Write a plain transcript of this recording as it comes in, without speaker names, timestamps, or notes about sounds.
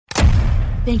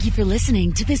Thank you for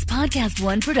listening to this Podcast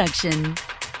One production.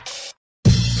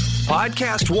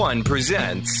 Podcast One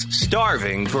presents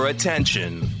Starving for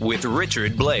Attention with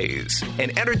Richard Blais,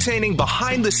 an entertaining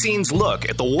behind-the-scenes look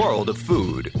at the world of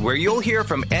food, where you'll hear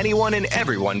from anyone and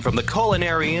everyone from the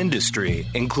culinary industry,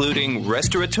 including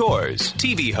restaurateurs,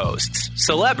 TV hosts,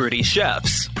 celebrity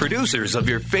chefs, producers of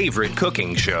your favorite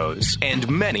cooking shows, and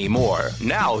many more.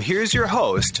 Now, here's your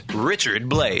host, Richard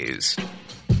Blais.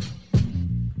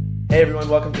 Hey everyone,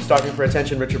 welcome to Starving for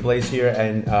Attention. Richard Blais here,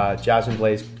 and Jasmine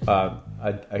Blais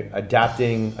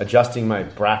adjusting my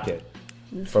bracket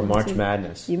for March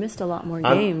Madness. You missed a lot more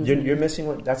games. You're missing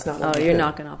one. That's not one. Oh, you're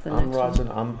knocking off the next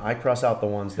one. I cross out the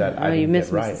ones that I you didn't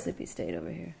missed get right. Mississippi State over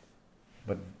here.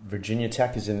 But Virginia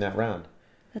Tech is in that round.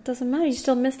 That doesn't matter. You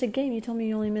still missed a game. You told me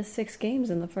you only missed 6 games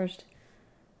in the first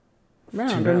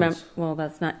round. 2 rounds. Well,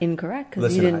 that's not incorrect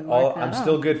because you didn't mark that I'm up.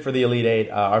 still good for the Elite Eight.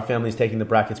 Our family's taking the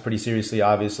brackets pretty seriously,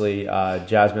 obviously.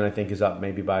 Jasmine, I think, is up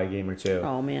maybe by a game or 2.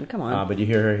 Oh, man, come on. But you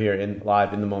hear her here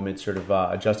live in the moment sort of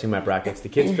adjusting my brackets. The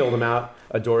kids filled them out,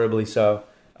 adorably so,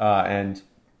 and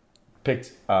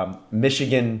picked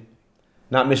Michigan,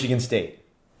 not Michigan State,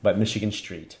 but Michigan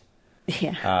Street.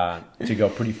 Yeah. To go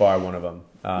pretty far, one of them.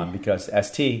 Because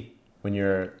ST, when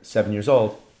you're 7 years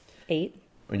old. 8.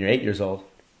 When you're 8 years old.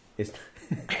 Is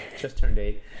just turned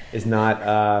 8, is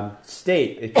not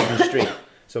state, it can be street.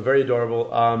 So very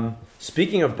adorable.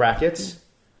 Speaking of brackets,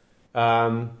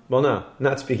 well, no,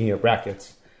 not speaking of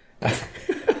brackets.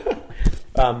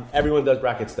 Everyone does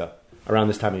brackets, though, around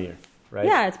this time of year, right?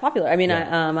 Yeah, it's popular. I mean,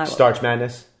 I Starch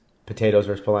Madness, potatoes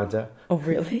versus polenta. Oh,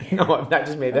 really? No, I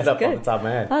just made that up good. off the top of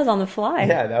my head. That was on the fly.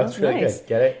 Yeah, that was really nice. good.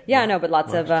 Get it? Yeah, no, but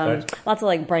lots of starch.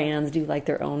 like brands do like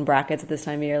their own brackets at this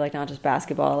time of year, like not just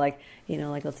basketball, like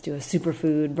like let's do a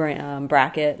superfood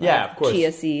bracket. Yeah, like of course.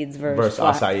 Chia seeds versus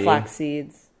acai. flax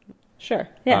seeds. Sure.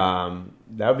 Yeah.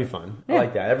 That would be fun. Yeah. I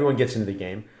like that. Everyone gets into the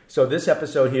game. So this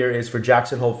episode here is for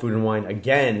Jackson Hole Food and Wine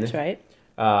again. That's right.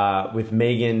 With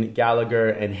Megan Gallagher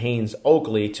and Haynes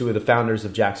Oakley, 2 of the founders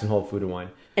of Jackson Hole Food and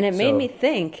Wine. And it made me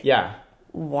think. Yeah.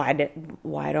 Why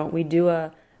don't we do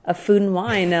a food and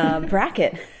wine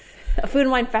bracket, a food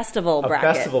and wine festival bracket?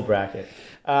 A festival bracket.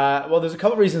 Well, there's a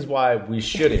couple reasons why we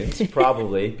shouldn't,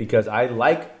 probably, because I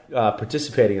like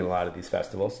participating in a lot of these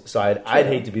festivals, so I'd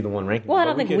hate to be the one ranking. Well, I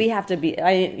don't think we have to be.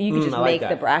 You could just like make that.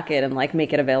 the bracket and like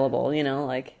make it available,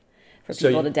 for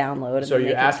people to download. And so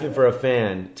you're asking for a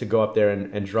fan to go up there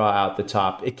and draw out the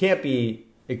top. It can't be.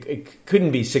 It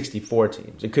couldn't be 64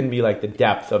 teams. It couldn't be like the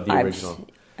depth of the original.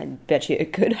 I bet you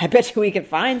it could. I bet you we could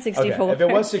find 64. Okay. If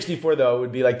it was 64, though, it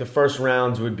would be like the first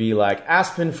rounds would be like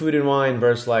Aspen Food and Wine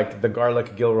versus like the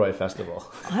Garlic Gilroy Festival.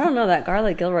 I don't know. That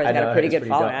Garlic Gilroy's got a pretty good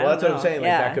following. Well, that's what I'm saying. Like,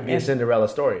 that could be a Cinderella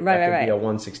story. Right, that could right. be a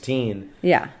 116.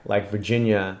 Yeah. Like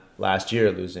Virginia last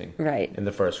year losing. Right. In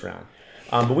the first round.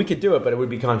 But we could do it, but it would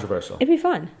be controversial. It'd be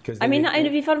fun. I mean,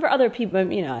 it'd be fun for other people. I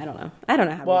don't know. I don't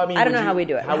know how. I don't know how we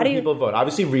do it. How would people vote?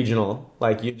 Obviously, regional.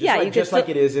 Like just like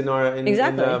it is in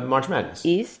exactly. in March Madness.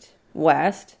 East,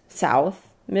 West, South,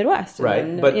 Midwest. Right.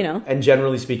 And, but and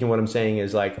generally speaking, what I'm saying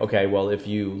is like, okay, well, if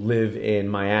you live in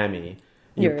Miami,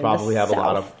 you probably have a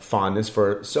lot of fondness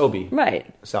for SoBe.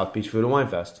 Right. South Beach Food and Wine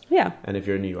Fest. Yeah. And if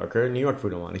you're a New Yorker, New York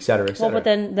Food and Wine, et cetera, et cetera. Well, but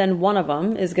then one of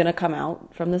them is going to come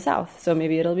out from the South. So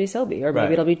maybe it'll be SoBe, or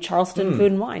maybe it'll be Charleston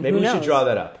Food and Wine. Maybe Who knows? We should draw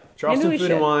that up. Charleston Food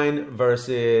should. and Wine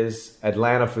versus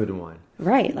Atlanta Food and Wine.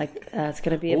 Right. Like, it's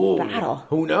going to be a battle.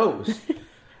 Who knows?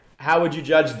 How would you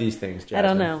judge these things,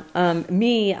 Jasmine? I don't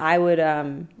know. I would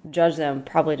judge them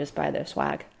probably just by their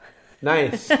swag.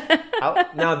 Nice.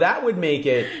 Now that would make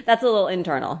it. That's a little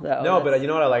internal, though. No, but you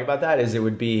know what I like about that is it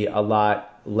would be a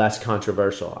lot less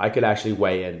controversial. I could actually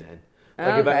weigh in then.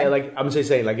 Like okay. I'm just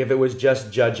saying, like if it was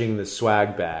just judging the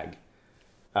swag bag,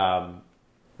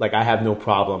 like I have no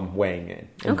problem weighing in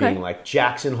and being like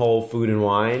Jackson Hole Food and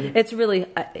Wine. It's really,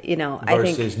 versus I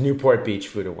think Newport Beach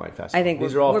Food and Wine Festival. I think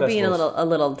these are all we're festivals. being a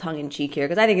little tongue in cheek here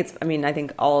because I think I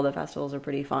think all of the festivals are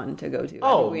pretty fun to go to.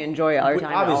 I think we enjoy our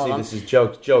time. Obviously, all of them. This is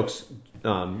jokes.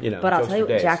 But I'll tell you,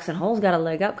 Jackson Hole's got a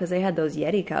leg up because they had those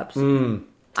Yeti cups.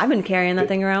 I've been carrying that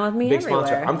thing around with me big everywhere.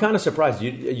 Sponsor. I'm kind of surprised.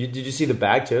 Did you see the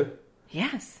bag too?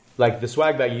 Yes. Like the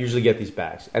swag bag, you usually get these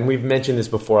bags, and we've mentioned this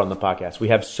before on the podcast. We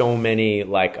have so many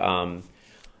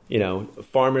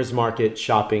farmers market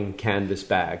shopping canvas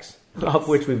bags, of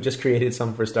which we've just created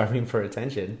some for Starving for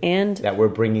Attention, and that we're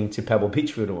bringing to Pebble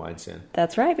Beach Food and Wine soon.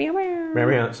 That's right.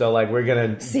 So we're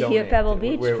gonna see you at Pebble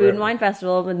Beach Food and Wine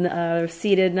Festival,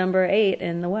 seated number 8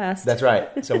 in the West. That's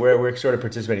right. So we're sort of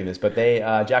participating in this, but they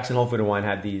Jackson Hole Food and Wine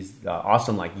had these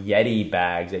awesome like Yeti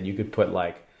bags that you could put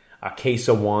like a case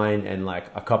of wine and like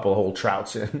a couple of whole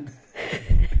trouts in.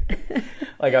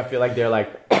 Like I feel like they're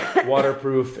like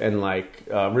waterproof and like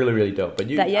really, really dope. But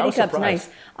that I Yeti was cup's surprised.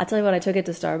 nice. I'll tell you what, I took it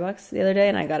to Starbucks the other day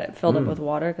and I got it filled up with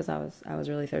water because I was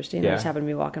really thirsty and I Yeah. just happened to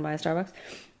be walking by a Starbucks.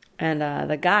 And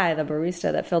the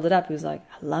barista that filled it up, he was like,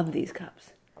 I love these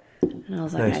cups. And I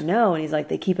was like, Nice. I know. And he's like,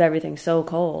 they keep everything so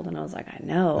cold. And I was like, I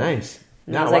know. Nice.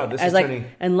 And No, I was wow, like, this I was is like, turning.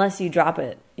 unless you drop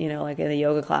it, like in a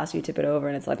yoga class, you tip it over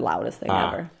and it's like loudest thing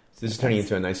ever. So this is turning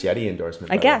into a nice Yeti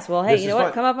endorsement. I by the guess. way. Well, hey, This you is know what?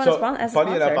 fun. Come up on So, a as a funny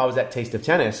sponsor. enough, I was at Taste of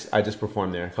Tennis. I just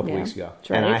performed there a couple Yeah. weeks ago, That's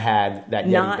right. and I had that Yeti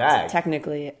Not bag.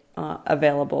 technically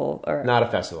available or Not a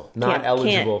festival. Not Can't-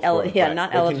 eligible can't el- for it. yeah, Right. not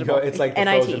It can eligible. Go, it's like the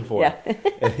NIT, Frozen Four. yeah.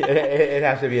 it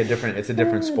has to be a different. It's a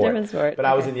different sport. Different sport, But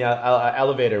I was okay. in the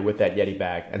elevator with that Yeti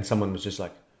bag, and someone was just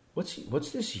like, "What's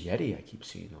this Yeti I keep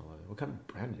seeing all over? What kind of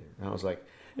brand is it?" And I was like,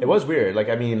 "It was weird. Like,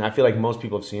 I mean, I feel like most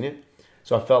people have seen it,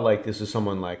 so I felt like this is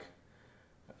someone like,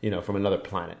 from another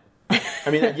planet." I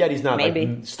mean, Yeti's not Maybe.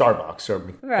 like Starbucks or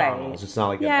McDonald's. Right. It's not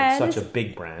like Yeah, such it a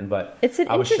big brand, but It's an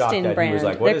I was shocked interesting that brand. he was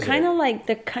like, "What they're is kind it?" of like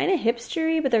they're kind of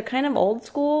hipstery, but they're kind of old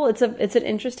school. It's an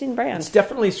interesting brand. It's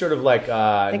definitely sort of like They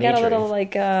got a nature-y. little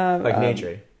like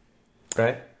nature,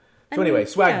 right? So I anyway, mean,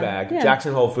 swag yeah, bag, yeah.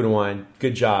 Jackson Hole Food and Wine.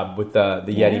 Good job with the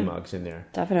Yeti mugs in there.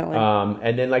 Definitely.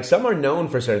 And then like some are known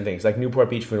for certain things, like Newport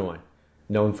Beach Food and Wine,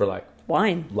 known for like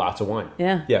wine. lots of wine.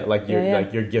 Yeah. yeah. Like your Yeah.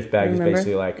 like your gift bag Remember? is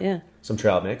basically like Yeah. some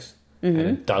trail mix and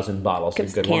a dozen bottles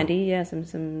of good Candy, wine. yeah, some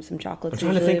chocolates. I'm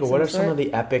trying to usually think of what are some of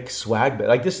the epic swag bags.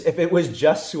 Like this, if it was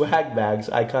just swag bags,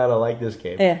 I kind of like this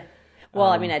game. Yeah. Well,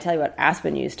 I mean, I tell you what,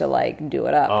 Aspen used to like do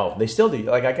it up. Oh, they still do.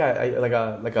 Like I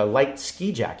got like a light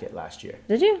ski jacket last year.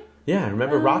 Did you? Yeah, I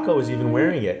remember Rocco was even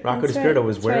wearing it. Rocco That's DeSpirito right,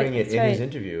 was that's wearing right, it that's in his right.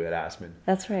 interview at Aspen.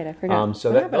 That's right. I forgot. So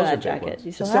I that remember those that are jacket. big ones.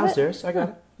 You still It's have downstairs. it? I got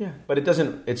it. Yeah, but it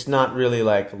doesn't. It's not really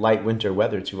like light winter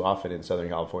weather too often in Southern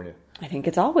California. I think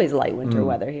it's always light winter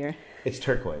weather here. It's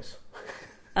turquoise.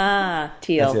 Teal. That's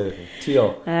the other thing.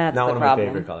 Teal. That's not the one of problem.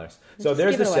 my favorite colors. So Just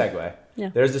there's the give it away. segue. Yeah.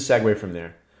 There's the segue from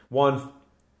there. One,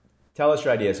 tell us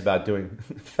your ideas about doing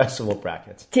festival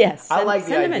brackets. Yes. I like the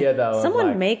send them idea in. though. of, Someone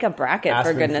like, make a bracket for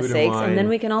Aspen goodness Food and sakes, Wine. and then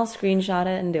we can all screenshot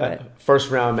it and do it. First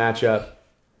round matchup.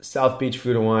 South Beach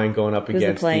Food and Wine going up Who's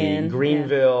against the playing?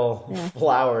 Greenville Yeah.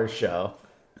 Flower Show.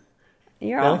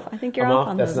 You're No? off. I think you're I'm off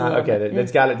on That's those a not little okay. bit.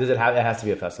 It's got it. Does it have? It has to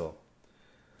be a festival.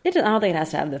 I don't think it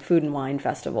has to have the food and wine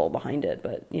festival behind it,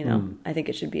 but Hmm. I think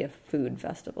it should be a food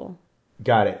festival,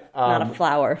 Got it. not a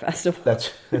flower festival.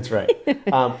 That's right.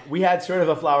 We had sort of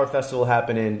a flower festival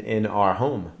happen in our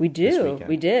home. We this do. weekend.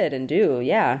 We did and do.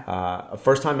 Yeah.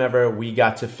 First time ever, we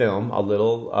got to film a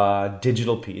little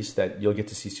digital piece that you'll get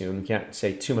to see soon. We can't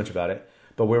say too much about it,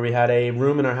 but where we had a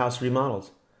room in our house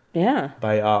remodeled Yeah.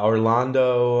 by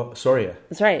Orlando Soria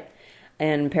That's right.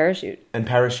 And Parachute. and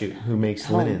Parachute, who makes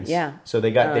Home, linens. yeah. So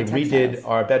they redid Textiles.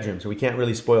 our bedroom, so we can't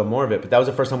really spoil more of it. But that was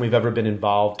the first time we've ever been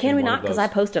involved. Can in we one not? of those. Because I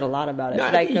posted a lot about it. No,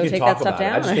 Should I think go you can take that talk stuff about it.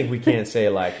 down? I just think we can't say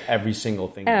like every single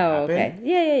thing. that Oh, happened.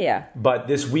 okay. Yeah. But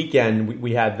this weekend,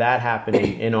 we had that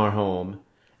happening in our home.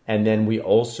 And then we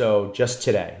also, just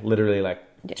today, literally like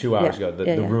 2 hours Yeah. ago,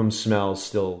 Yeah, the yeah. room smells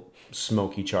still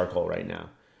smoky charcoal right now.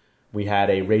 We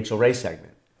had a Rachel Ray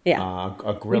segment. Yeah.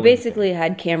 A We grilling basically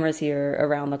had cameras here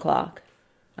around the clock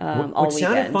all which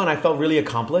sounded weekend. fun. I felt really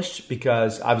accomplished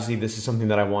because obviously this is something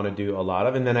that I want to do a lot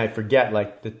of. And then I forget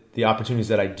like the opportunities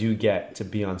that I do get to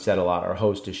be on set a lot or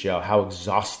host a show, how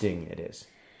exhausting it is.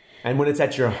 And when it's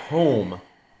at your home,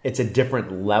 it's a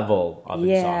different level of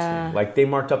Yeah. exhausting. Like they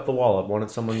marked up the wall of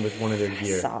someone with one of their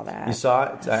gear. saw that. You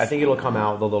saw it? I think it'll come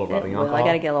out with a little rubbing Well, alcohol. I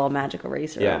got to get a little magic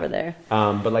eraser over there.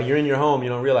 But like you're in your home, you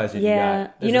don't realize it. Yeah.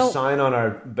 There's You know- a sign on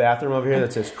our bathroom over here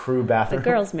that says crew The bathroom.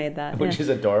 girls made that. Which yeah. is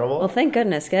adorable. Well, thank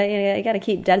goodness. You got to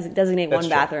keep designate That's one true.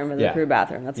 bathroom as Yeah. a crew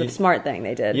bathroom. That's a smart thing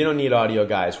they did. You don't need audio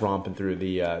guys romping through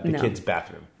the No. kids'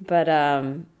 bathroom. But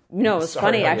no, it was Sorry,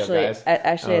 funny audio actually. guys.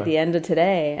 Actually, at the end of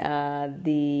today,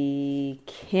 the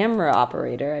camera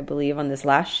operator, I believe, on this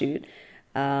last shoot,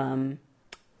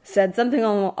 said something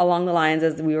along the lines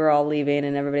as we were all leaving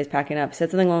and everybody's packing up.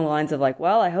 Said something along the lines of like,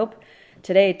 "Well, I hope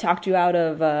today talked you out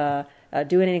of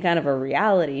doing any kind of a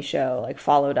reality show, like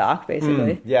Follow Doc,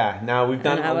 basically." Yeah, now we've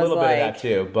done And I a little was bit of like- that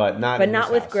too, but not But in not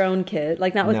this with house. grown kids,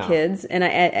 like not with No. kids. And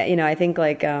I think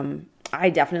like I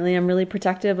definitely am really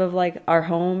protective of like our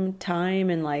home time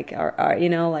and like our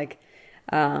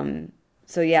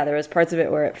so yeah, there was parts of it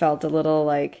where it felt a little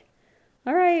like,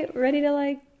 all right, ready to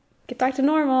like get back to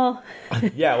normal.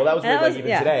 Yeah, well, that was And weird, that like was- even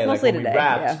yeah, today, like mostly when we today,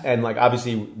 wrapped, yeah. and like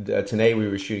obviously today we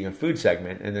were shooting a food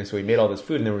segment, and then so we made all this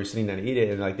food, and then we were sitting down to eat it,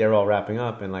 and like they're all wrapping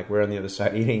up, and like we're on the other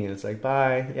side eating, and it's like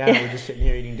bye, we're just sitting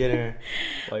here eating dinner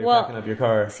while you're Well, packing up your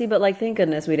car. See, but like, thank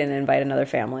goodness we didn't invite another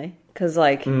family because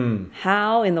like,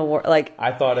 how in the world, like,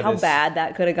 I thought of how this- bad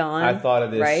that could have gone. I thought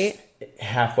of this right.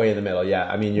 halfway in the middle.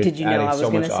 Yeah, I mean, you're Did you know adding I was so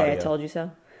going much to say audio. I told you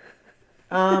so?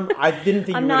 I didn't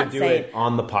think I'm you were going not to do saying- it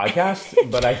on the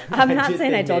podcast, but I'm I not did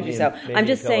saying I think told you so. maybe I'm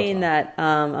just a pillow saying talk. that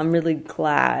I'm really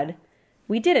glad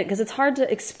we did it because it's hard to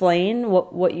explain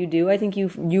what you do. I think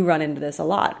you run into this a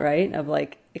lot, right? Of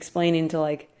like explaining to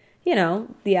like, you know,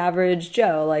 the average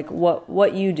Joe, like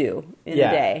what you do in Yeah.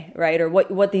 a day, right? Or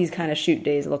what these kind of shoot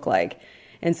days look like.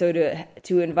 And so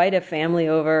to invite a family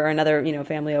over or another, you know,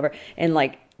 family over and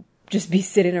like just be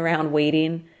sitting around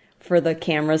waiting for the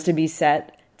cameras to be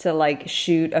set to like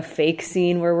shoot a fake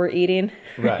scene where we're eating,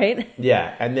 right?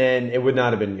 Yeah, and then it would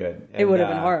not have been good. It would have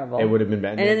been horrible. It would have been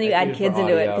bad. And then you add even for kids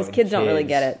into it audio because and kids don't really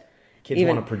get it. Kids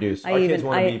want to produce. Our kids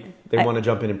want to be. They want to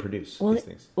jump in and produce these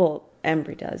things. Well,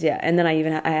 Embry does, yeah. And then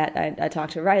I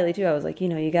talked to Riley too. I was like, you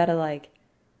know, you got to like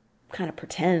kind of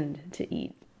pretend to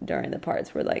eat during the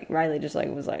parts where like Riley just like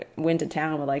went to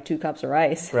town with like 2 cups of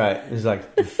rice. Right. It's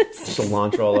like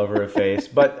cilantro all over her face.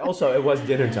 But also, it was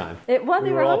dinner time. They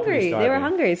were all pretty hungry. They were starving.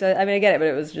 hungry. So I mean, I get it, but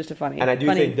it was just a funny. And I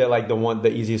do think that like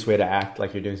the easiest way to act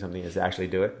like you're doing something is to actually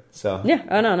do it. So yeah.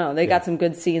 Oh no. They got some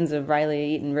good scenes of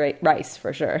Riley eating rice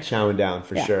for sure. chowing down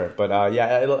for Yeah. sure. But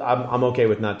I'm okay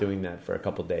with not doing that for a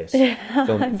couple days.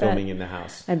 Filming in the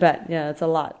house. I bet. Yeah, it's a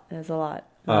lot. It's a lot.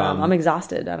 I'm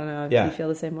exhausted. I don't know if yeah. you feel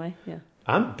the same way. Yeah.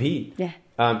 I'm beat. Yeah.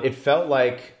 It felt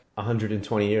like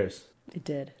 120 years. It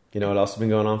did. You know what else has been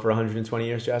going on for 120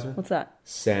 years, Jasmine? What's that?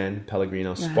 San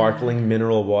Pellegrino. Sparkling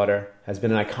mineral water has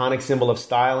been an iconic symbol of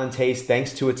style and taste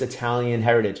thanks to its Italian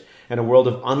heritage. And a world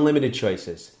of unlimited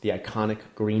choices, the iconic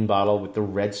green bottle with the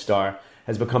red star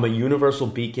has become a universal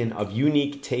beacon of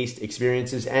unique taste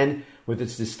experiences. And with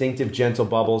its distinctive gentle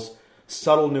bubbles,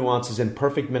 subtle nuances, and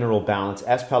perfect mineral balance,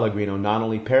 S. Pellegrino not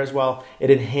only pairs well, it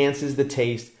enhances the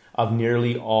taste of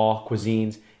nearly all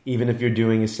cuisines, even if you're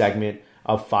doing a segment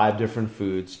of 5 different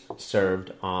foods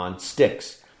served on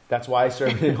sticks. That's why I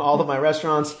serve it in all of my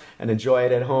restaurants and enjoy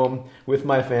it at home with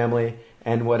my family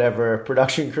and whatever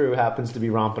production crew happens to be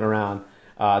romping around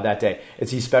that day.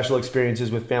 It's these special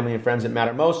experiences with family and friends that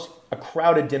matter most. A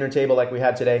crowded dinner table like we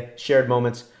had today, shared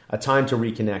moments, a time to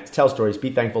reconnect, tell stories,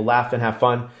 be thankful, laugh, and have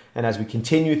fun. And as we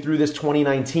continue through this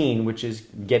 2019, which is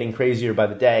getting crazier by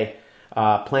the day,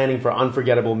 planning for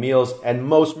unforgettable meals and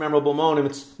most memorable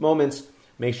moments,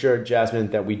 make sure,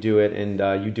 Jasmine, that we do it and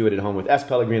you do it at home with S.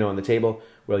 Pellegrino on the table,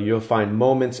 where you'll find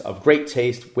moments of great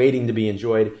taste waiting to be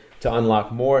enjoyed. To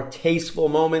unlock more tasteful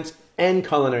moments and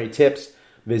culinary tips,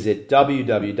 visit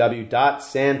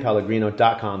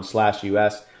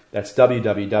www.sanpellegrino.com/US. That's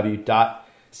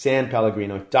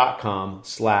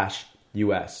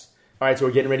www.sanpellegrino.com/US. All right, so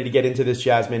we're getting ready to get into this,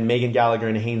 Jasmine. Megan Gallagher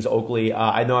and Haynes Oakley.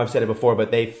 I know I've said it before,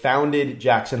 but they founded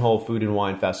Jackson Hole Food and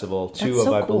Wine Festival. Two That's of,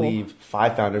 so I cool. believe,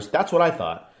 5 founders. That's what I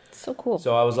thought. So cool.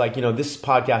 So I was like, you know, this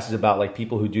podcast is about like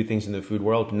people who do things in the food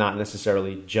world, not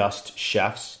necessarily just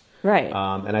chefs. Right.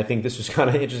 And I think this was kind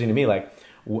of interesting to me. Like,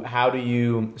 how do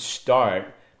you start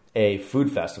a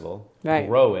food festival, Right.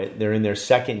 grow it? They're in their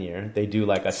 2nd year. They do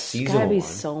like a It's seasonal gotta be one.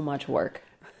 so much work.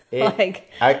 It-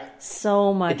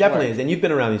 So much It definitely work. is. And you've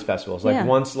been around these festivals. Like Yeah.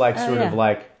 once like Oh, sort of yeah.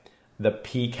 like the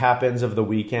peak happens of the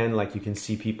weekend, like you can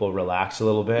see people relax a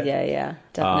little bit. Yeah,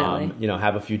 definitely. You know,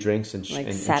 have a few drinks and, Like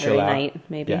and Saturday chill out. night,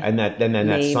 maybe. Yeah, and then that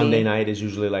Maybe. Sunday night is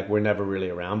usually like we're never really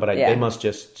around, but Yeah. they must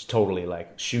just totally like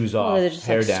shoes off, Well, they're just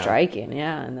hair like down. striking,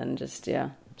 yeah, and then just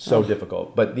So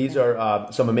difficult. But these are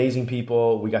some amazing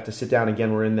people. We got to sit down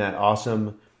again. We're in that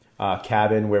awesome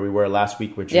cabin where we were last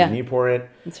week with Julie Yeah. Newport.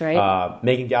 That's right.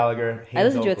 Megan Gallagher. I Haynes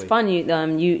listened to it. It's Oakley.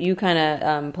 fun. You kind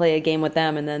of play a game with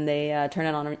them, and then they turn it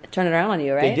around on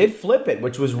you, right? They did flip it,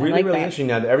 which was really, like really that. interesting.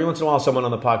 Now, every once in a while, someone on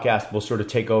the podcast will sort of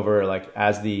take over, like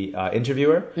as the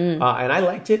interviewer, Mm. and I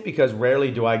liked it because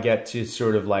rarely do I get to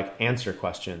sort of like answer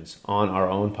questions on our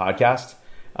own podcast.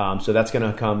 So that's going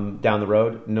to come down the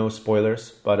road. No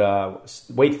spoilers, but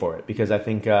wait for it because I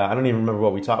think I don't even remember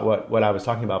what I was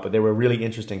talking about, but they were really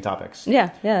interesting topics.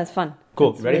 Yeah, it's fun.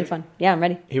 Cool. It's You ready? Really fun. Yeah, I'm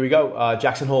ready. Here we go.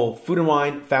 Jackson Hole Food and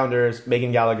Wine founders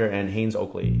Megan Gallagher and Haynes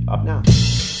Oakley up now.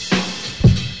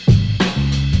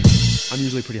 I'm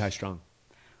usually pretty high strung.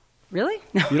 Really?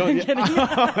 You don't.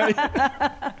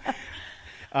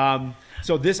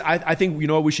 So this, I think, you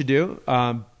know what we should do.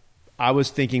 I was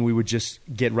thinking we would just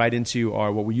get right into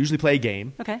what we usually play a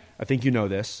game. Okay. I think you know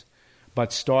this,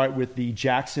 but start with the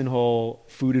Jackson Hole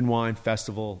Food and Wine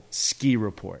Festival ski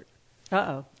report.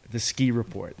 Uh-oh. The ski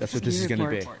report. That's what this is going to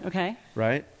be, Okay.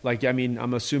 right? Like, I mean,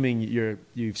 I'm assuming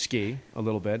you ski a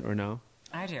little bit or no?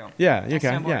 I do. Yeah, you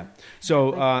can. snowboard. Yeah.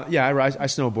 So, I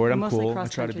snowboard. I'm Mostly cool. I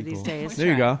try to cross-country be these cool. days. There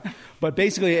you go. But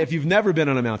basically, if you've never been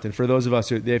on a mountain, for those of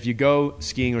us if you go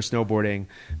skiing or snowboarding,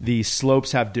 the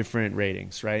slopes have different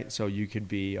ratings, right? So you could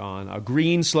be on a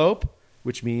green slope,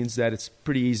 which means that it's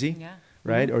pretty easy. Yeah.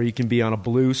 Right? Or you can be on a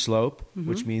blue slope,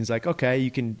 which means like, okay,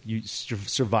 you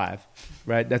survive,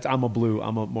 right? I'm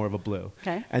more of a blue.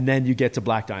 Okay. And then you get to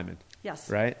Black Diamond.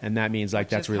 Yes. Right? And that means like Which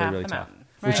that's is really, half really the tough. mountain.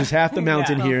 Which is half the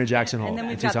mountain Yeah. here in Jackson Hole. And then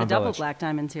we've in got the Tucson double Village. black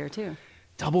diamonds here too.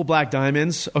 Double black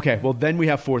diamonds. Okay, well then we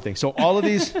have 4 things. So all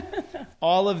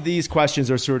of these questions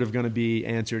are sort of going to be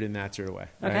answered in that sort of way.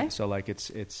 Right? Okay. So like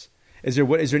it's is there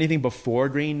anything before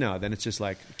green? No, then it's just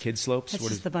like kid slopes. It's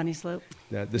just the bunny slope.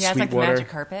 the Yeah, it's sweet like the water. magic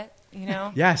carpet, you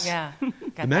know? Yes. Yeah.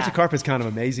 The magic carpet's kind of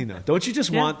amazing though. Don't you just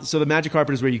want so the magic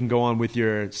carpet is where you can go on with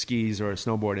your skis or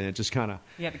snowboard and it just kind of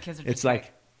Yeah, the kids are it's just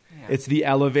like yeah. it's the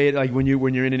elevator like when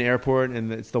you're in an airport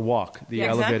and it's the walk, the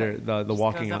Yeah, exactly. elevator, the Just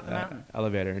walking goes up the mountain.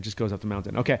 elevator. It just goes up the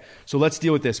mountain. Okay. So let's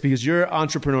deal with this because you're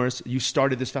entrepreneurs. You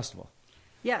started this festival.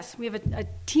 Yes, we have a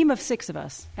team of 6 of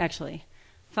us, actually,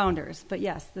 founders. But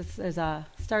yes, this is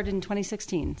started in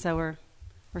 2016. So we're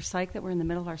psyched that we're in the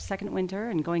middle of our 2nd winter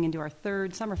and going into our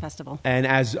 3rd summer festival. And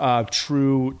as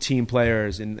true team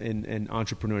players and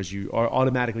entrepreneurs, you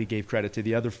automatically gave credit to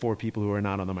the other 4 people who are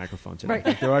not on the microphone today. Right.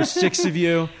 Like, there are 6 of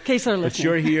you. In case they're But listening.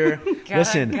 you're here.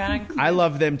 Listen, gotta include I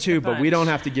love them too, the but we bunch. don't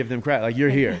have to give them credit. Like you're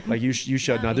here. Like you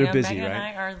showed. Now they're busy, Megan right? and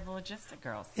I are the logistic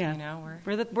girls. Yeah. You know,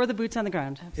 We're the boots on the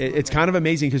ground. It's kind of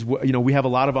amazing because we have a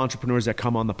lot of entrepreneurs that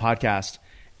come on the podcast,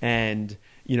 and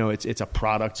it's a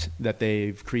product that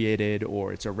they've created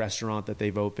or it's a restaurant that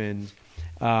they've opened,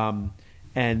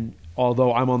 and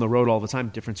although I'm on the road all the time,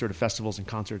 different sort of festivals and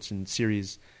concerts and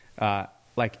series,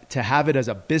 like to have it as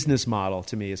a business model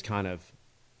to me is kind of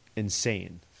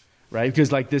insane. Right,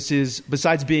 because like this is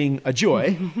besides being a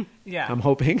joy, Yeah. I'm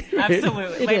hoping. Right?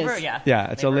 absolutely. It labor, is. yeah.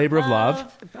 Yeah, it's a labor of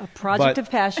love. A project But- of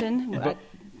passion.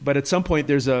 But at some point,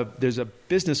 there's a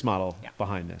business model Yeah.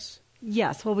 behind this.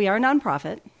 Yes, well, we are a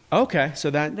nonprofit Okay, so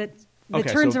that okay,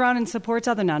 turns so- around and supports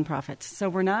other nonprofits. So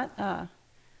we're not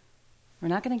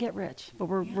going to get rich, but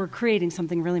we're creating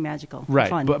something really magical, right.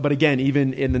 fun. But again,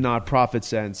 even in the nonprofit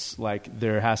sense, like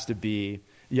there has to be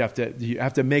you have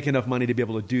to make enough money to be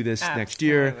able to do this next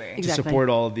year Absolutely. to Exactly. support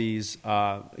all of these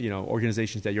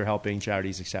organizations that you're helping,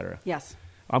 charities, etc. Yes.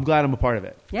 I'm glad I'm a part of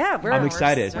it. Yeah, I'm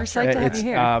excited. We're psyched to have It's you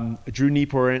here. Drew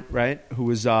Nieporent, right, who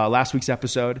was last week's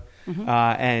episode, Mm-hmm.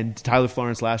 and Tyler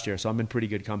Florence last year. So I'm in pretty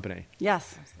good company.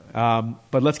 Yes.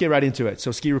 But let's get right into it.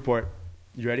 So ski report,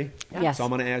 you ready? Yes. So I'm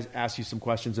going to ask you some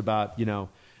questions about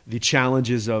the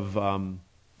challenges of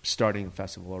starting a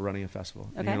festival or running a festival.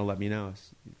 And Okay. you're going to let me know.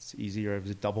 It's easy or is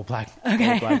it double black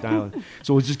diamond?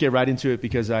 So we'll just get right into it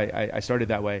because I started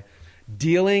that way.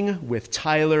 Dealing with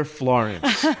Tyler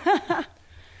Florence.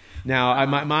 Now,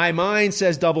 my mind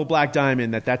says double black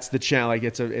diamond. That's the challenge.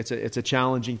 Like it's a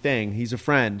challenging thing. He's a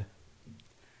friend.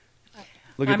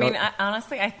 Look at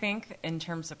Honestly, I think in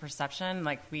terms of perception,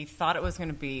 like we thought it was going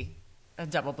to be a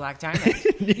double black diamond.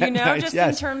 Yeah, nice, just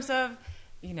yes. in terms of,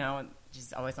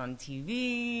 just always on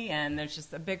TV and there's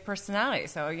just a big personality.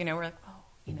 So, we're like,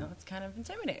 it's kind of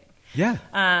intimidating. yeah.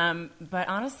 But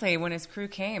honestly, when his crew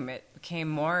came, it became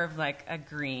more of like a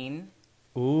green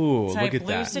Ooh, type look at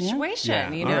blue that.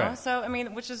 situation, Yeah, all all right. So,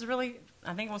 which is really,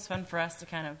 I think it was fun for us to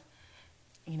kind of,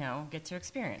 get to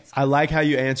experience. I like how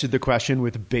you answered the question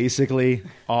with basically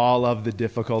all of the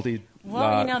difficulty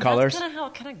Well, colors. that's kind of how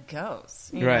it kind of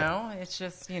goes. Right. It's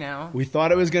just, We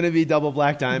thought it was going to be double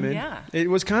black diamond. Yeah. It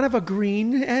was kind of a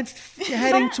green and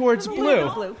heading towards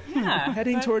blue. yeah.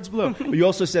 Heading towards blue. But you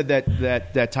also said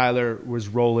that Tyler was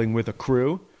rolling with a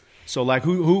crew. So like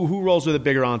who rolls with a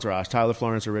bigger entourage, Tyler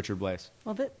Florence or Richard Blaze?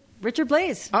 Well, Richard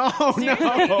Blaze. Oh no.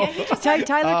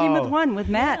 Tyler came with one with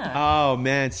Matt. Oh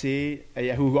man, see,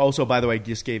 who also, by the way,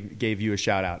 just gave you a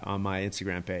shout out on my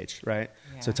Instagram page, right?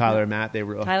 Yeah. So Tyler and Matt, they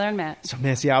were Tyler and Matt. So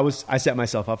man, see, I set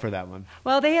myself up for that one.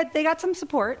 Well, they got some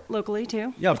support locally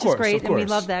too. Yeah, of which course, is great, of and we course.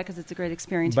 love that because it's a great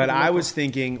experience. But for the I locals. was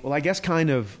thinking, well, I guess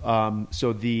kind of.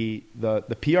 So the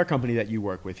PR company that you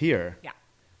work with here, Yeah.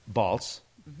 Baltz,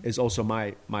 is also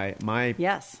my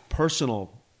Yes.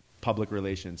 personal public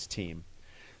relations team.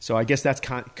 So I guess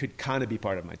could kind of be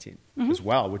part of my team as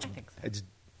well, which think so. it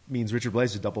means Richard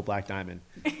Blaze is a double black diamond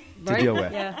to Right? deal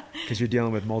with, Yeah. because you're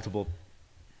dealing with multiple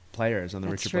players on the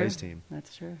That's Richard true. Blaze team.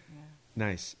 That's true.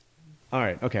 Nice. All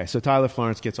right. Okay. So Tyler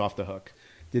Florence gets off the hook.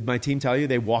 Did my team tell you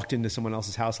they walked into someone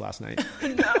else's house last night?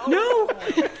 No.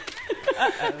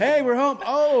 Hey, we're home.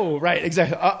 Oh, right,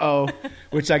 exactly. Uh-oh.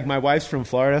 Which, like, my wife's from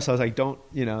Florida, so I was like, don't,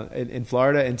 in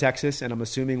Florida, in Texas, and I'm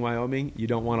assuming Wyoming, you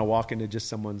don't want to walk into just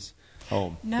someone's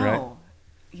home, No. right?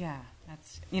 Yeah.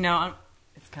 That's,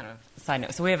 it's kind of a side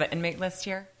note. So we have an inmate list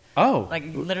here. Oh. Like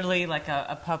literally like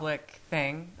a public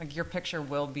thing. Like your picture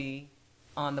will be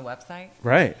on the website.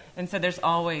 Right. And so there's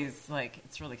always like,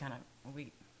 it's really kind of,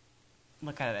 we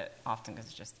look at it often because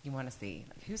it's just, you want to see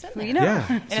like, who's in there. You know. Yeah.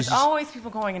 And it's always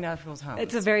people going into other people's homes.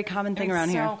 It's a very common thing It's around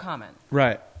here. so common.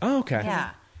 Right. Oh, okay. Yeah.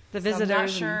 The So I'm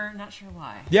visitors. not sure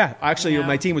why. Yeah, actually, You know?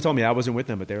 my team told me I wasn't with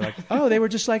them, but they were like, "Oh, they were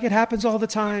just like it happens all the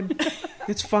time.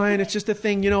 It's fine. It's just a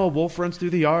thing. A wolf runs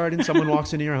through the yard and someone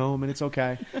walks into your home, and it's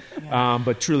okay." Yeah.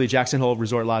 But truly, Jackson Hole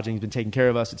Resort Lodging has been taking care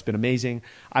of us. It's been amazing.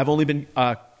 I've only been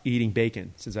eating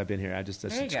bacon since I've been here. That's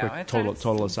There you a go. quick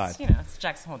total aside. It's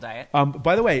Jackson Hole diet.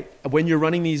 By the way, when you're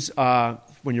running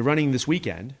this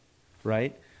weekend,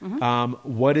 right?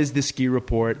 What is the ski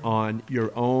report on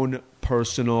your own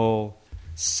personal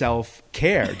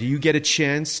self-care? Do you get a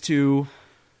chance to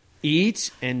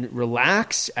eat and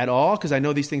relax at all? Because I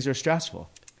know these things are stressful.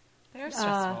 They're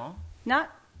stressful. Not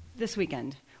this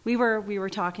weekend. We were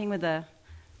talking with the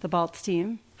Baltz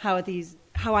team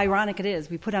how ironic it is.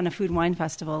 We put on a food and wine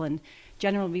festival, and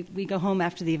generally we go home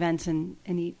after the events and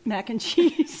eat mac and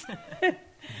cheese.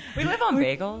 We live on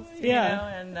bagels, Yeah.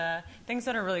 and things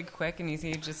that are really quick and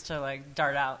easy just to like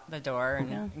dart out the door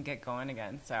and get going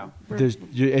again. So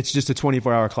It's just a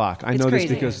 24-hour clock. I It's know this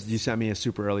crazy. because you sent me a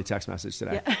super early text message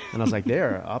today, and I was like,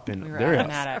 "They're up and we were they're up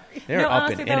and at it. They're no, up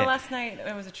honestly, and though, in it." last night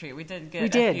it was a treat. We did get We a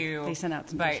did. few They sent out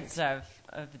some bites of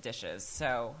the dishes.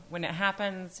 So when it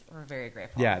happens, we're very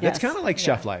grateful. Yeah, that's Yes. kind of like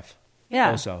chef life.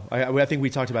 Yeah. Also, I think we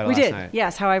talked about it We last did. night.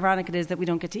 Yes, how ironic it is that we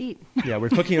don't get to eat. Yeah, we're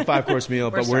cooking a 5-course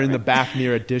meal, but we're in the starving. back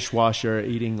near a dishwasher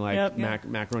eating like Yep.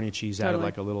 macaroni and cheese out of Totally.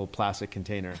 like a little plastic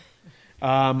container.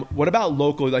 What about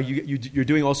local? Like you're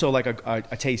doing also like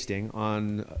a tasting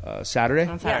on Saturday.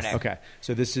 On Saturday. Yes. Okay,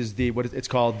 so this is it's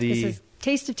called This the is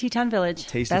Taste of Teton Village.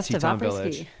 Taste of Best Teton Opera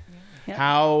Village. Ski. Yep.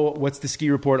 What's the ski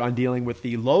report on dealing with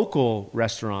the local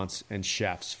restaurants and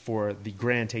chefs for the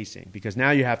grand tasting? Because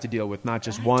now you have to deal with not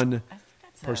just one I think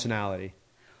that's personality.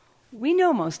 We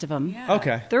know most of them. Yeah.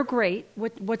 Okay. They're great.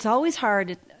 What's always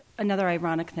hard, another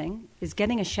ironic thing, is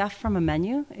getting a chef from a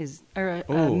menu a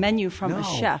Ooh, menu from no. a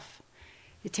chef.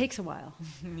 It takes a while.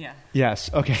 Yeah. Yes.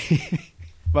 Okay.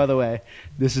 By the way,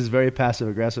 this is very passive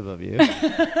aggressive of you.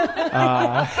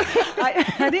 I'm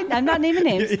not naming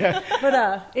names,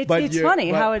 but it's funny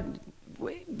how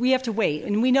we have to wait,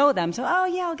 and we know them. So,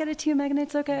 I'll get it to you, Megan.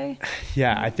 It's okay.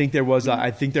 Yeah, I think there was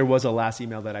a last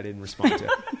email that I didn't respond to.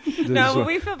 No, but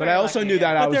we feel But very I also lucky. knew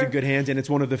that I But was in they're- good hands, and it's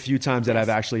one of the few times that I've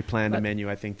actually planned a But- menu.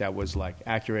 I think that was like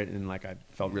accurate and like I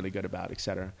felt really good about,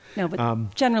 etc. No,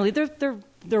 but generally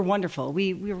they're wonderful.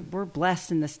 We're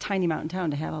blessed in this tiny mountain town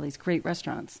to have all these great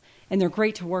restaurants, and they're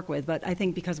great to work with. But I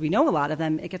think because we know a lot of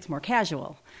them, it gets more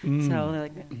casual. So they're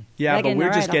like, Yeah, Megan, but we're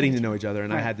all just right, getting I'll- to know each other,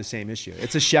 and I Right. had the same issue.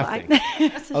 It's a chef I-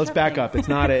 thing. Let's back up. It's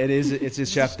not. It's a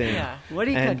chef thing. Yeah. What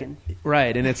are you And- cooking?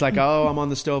 Right, and it's like, oh, I'm on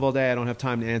the stove all day. I don't have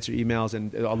time to answer emails,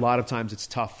 and a lot of times it's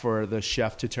tough for the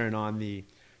chef to turn on the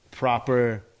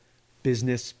proper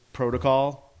business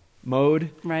protocol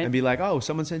mode Right. and be like, oh,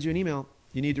 someone sends you an email,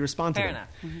 you need to respond Fair to them.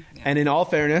 enough. Yeah. And in all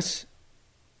fairness,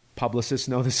 publicists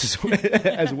know this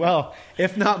as well,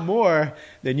 if not more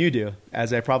than you do,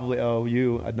 as I probably owe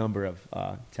you a number of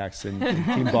texts and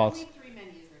team balls.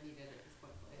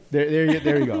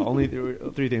 There you go. Only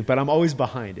three things, but I'm always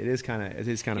behind. It is kind of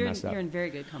messed up. You're in very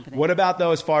good company. What about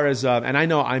though, as far as and I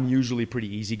know I'm usually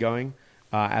pretty easygoing.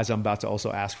 As I'm about to also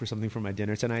ask for something for my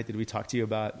dinner tonight. Did we talk to you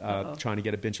about trying to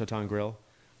get a Binchotan grill,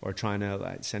 or trying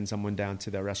to send someone down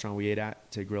to the restaurant we ate at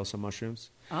to grill some mushrooms?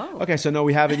 Oh. Okay, so no,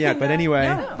 we haven't yet. But anyway,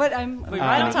 No, but I'm We writing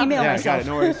might an email yeah, myself. got it.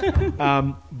 No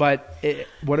worries. But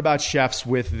what about chefs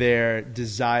with their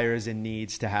desires and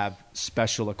needs to have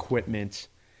special equipment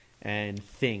and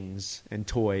things and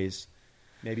toys?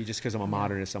 Maybe just because I'm a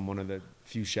modernist, I'm one of the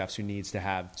few chefs who needs to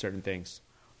have certain things.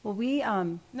 Well, we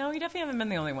No, you definitely haven't been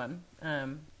the only one.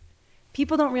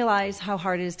 people don't realize how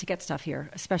hard it is to get stuff here,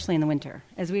 especially in the winter.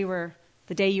 As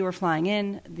the day you were flying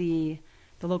in, the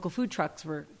local food trucks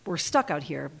were stuck out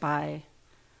here by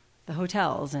the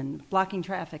hotels and blocking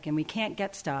traffic, and we can't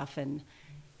get stuff. And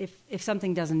if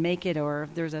something doesn't make it, or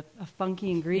if there's a funky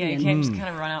Yeah, ingredient, you can't just kind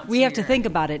of run out. we have to think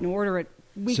about it and order it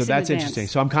weeks So that's in advance. interesting.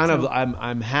 So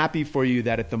I'm happy for you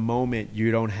that at the moment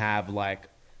you don't have like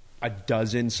a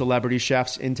dozen celebrity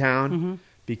chefs in town,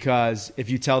 because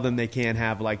if you tell them they can't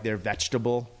have like their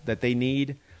vegetable that they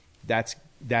need, that's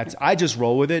I just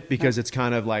roll with it because it's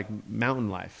kind of like mountain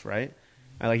life, right?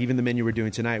 Like even the menu we're doing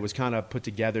tonight was kind of put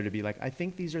together to be like, I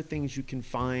think these are things you can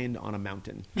find on a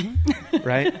mountain,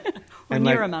 right? Or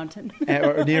near a mountain.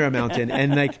 or near a mountain.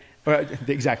 And like,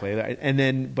 exactly. And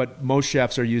then, but most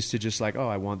chefs are used to just like, oh,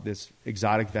 I want this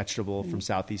exotic vegetable from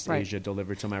Southeast Asia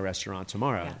delivered to my restaurant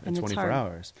tomorrow in 24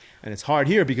 hours. And it's hard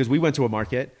here because we went to a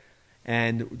market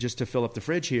and just to fill up the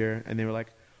fridge here, and they were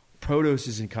like, produce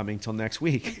isn't coming till next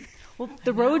week. Well,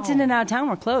 the roads in and out of town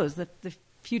were closed the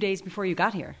few days before you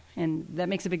got here, and that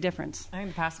makes a big difference. I think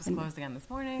the pass was closed again this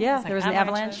morning. Yeah, like there was an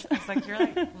avalanche. It's like you're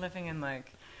like living in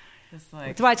like this like.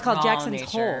 That's why it's called raw Jackson's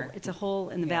nature. Hole. It's a hole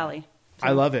in the valley. So,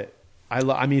 I love it.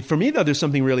 I mean, for me though, there's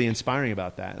something really inspiring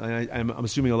about that. And I'm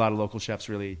assuming a lot of local chefs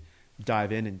really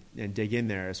dive in and dig in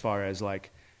there as far as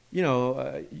like, you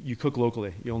know, you cook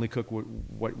locally. You only cook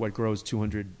what grows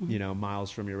 200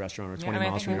 miles from your restaurant or 20 miles from your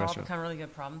I think we've all restaurant. become really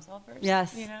good problem solvers.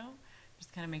 Yes. You know,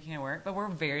 just kind of making it work. But we're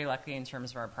very lucky in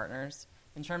terms of our partners.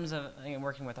 In terms of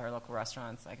working with our local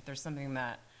restaurants, like if there's something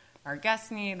that our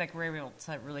guests need, like we're able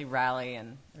to really rally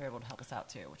and they're able to help us out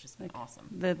too, which has been awesome.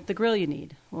 The grill you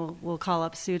need. We'll call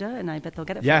up Suda, and I bet they'll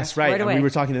get it. Yes, for us right. right away. And we were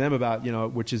talking to them about,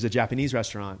 which is a Japanese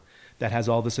restaurant that has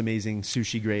all this amazing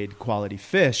sushi grade quality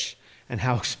fish, and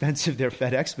how expensive their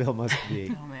FedEx bill must be.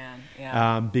 Oh man,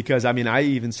 yeah. Because I mean, I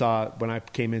even saw when I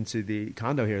came into the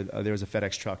condo here, there was a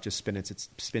FedEx truck just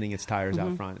spinning its tires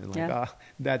out front, and like,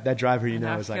 that driver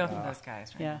is like, for those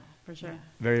guys, right? Yeah, for sure.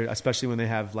 Very, especially when they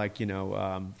have like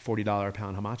 $40 a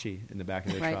pound hamachi in the back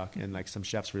of their truck, and like some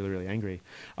chefs really, really angry.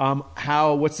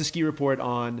 What's the ski report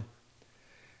on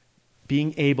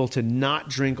being able to not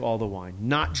drink all the wine,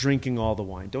 not drinking all the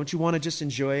wine? Don't you want to just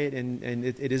enjoy it? And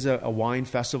it is a wine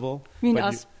festival. You mean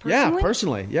us personally? Yeah,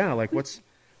 personally. Yeah, like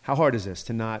how hard is this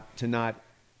to not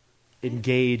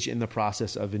engage in the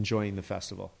process of enjoying the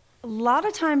festival? A lot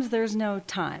of times there's no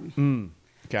time.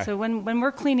 Okay. So when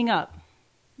we're cleaning up,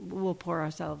 we'll pour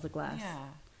ourselves a glass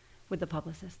with the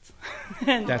publicists.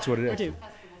 That's what it is.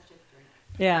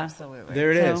 Yeah, Absolutely.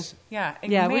 There it is. Yeah,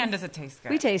 and man, does it taste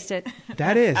good. We taste it.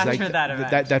 That is After like that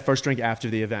event. that first drink after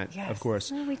the event, Yes. of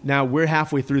course. Now we're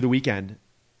halfway through the weekend.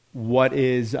 What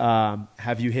is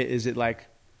have you hit? Is it like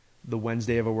the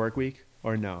Wednesday of a work week,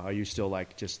 or no? Are you still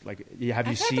like just like have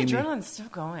you seen the adrenaline's still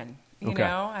going? You Okay.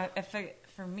 know,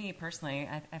 for me personally,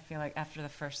 I feel like after the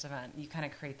first event, you kind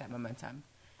of create that momentum,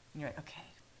 and you're like, okay,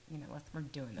 we're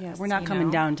doing this. Yeah, we're not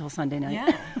coming down until Sunday night.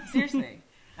 Yeah, seriously.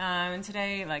 And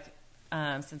today,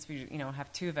 since we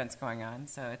have two events going on,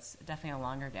 so it's definitely a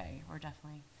longer day. We're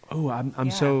definitely. Oh,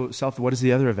 I'm so self. What is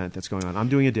the other event that's going on? I'm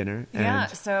doing a dinner. Yeah,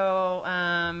 And so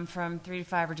from 3 to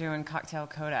 5, we're doing Cocktail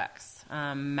Codex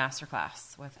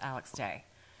masterclass with Alex Day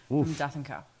from Death &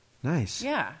 Co. Nice.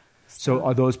 Yeah. So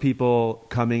are those people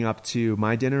coming up to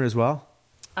my dinner as well?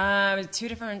 Two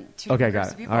different Okay, groups got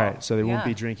of it. people. All right, so they won't be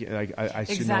Yeah. drinking. Like I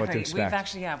should Exactly. know what to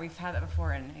expect. We've had that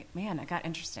before, and man, it got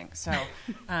interesting. So,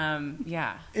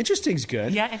 yeah. Interesting's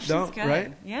good. Yeah, interesting's good.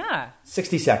 Right? Yeah.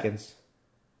 60 seconds.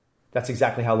 That's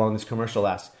exactly how long this commercial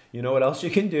lasts. You know what else you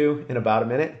can do in about a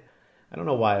minute? I don't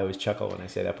know why I always chuckle when I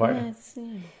say that part.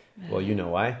 Well, you know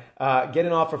why. Get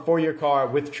an offer for your car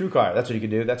with TrueCar. That's what you can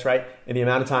do. That's right. In the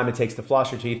amount of time it takes to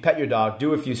floss your teeth, pet your dog,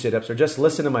 do a few sit-ups, or just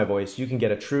listen to my voice, you can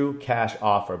get a true cash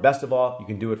offer. Best of all, you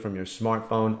can do it from your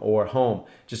smartphone or home.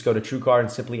 Just go to TrueCar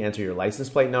and simply enter your license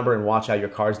plate number and watch how your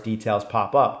car's details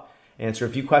pop up. Answer a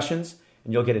few questions,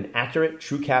 and you'll get an accurate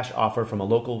true cash offer from a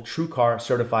local TrueCar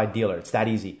certified dealer. It's that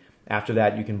easy. After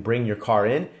that, you can bring your car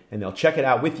in and they'll check it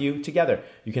out with you together.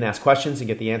 You can ask questions and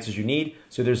get the answers you need,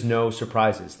 so there's no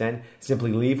surprises. Then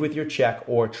simply leave with your check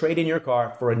or trade in your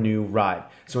car for a new ride.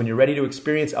 So when you're ready to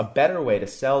experience a better way to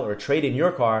sell or trade in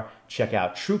your car, check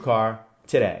out TrueCar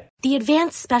today. The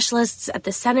advanced specialists at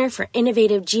the Center for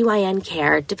Innovative GYN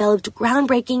Care developed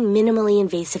groundbreaking minimally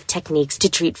invasive techniques to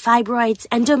treat fibroids,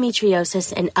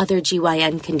 endometriosis, and other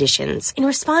GYN conditions. In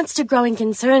response to growing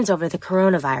concerns over the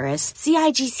coronavirus,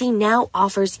 CIGC now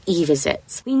offers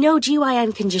e-visits. We know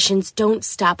GYN conditions don't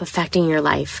stop affecting your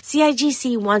life.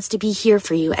 CIGC wants to be here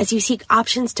for you as you seek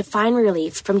options to find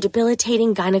relief from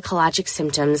debilitating gynecologic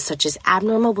symptoms such as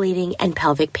abnormal bleeding and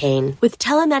pelvic pain. With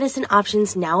telemedicine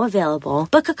options now available,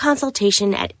 book a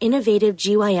consultation at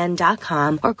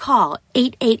innovativegyn.com or call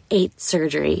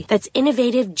 888-SURGERY. That's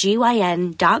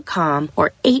innovativegyn.com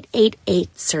or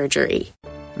 888-SURGERY.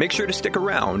 Make sure to stick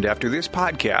around after this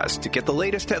podcast to get the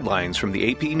latest headlines from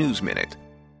the AP News Minute.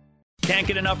 Can't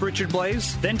get enough Richard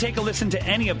Blais? Then take a listen to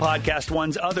any of Podcast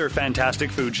One's other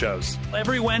fantastic food shows.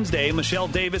 Every Wednesday, Michelle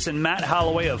Davis and Matt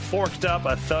Holloway of Forked Up,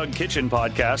 a Thug Kitchen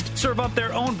podcast, serve up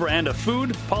their own brand of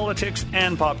food, politics,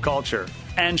 and pop culture.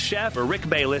 And chef Rick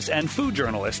Bayless and food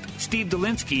journalist Steve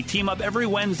Dolinsky team up every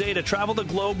Wednesday to travel the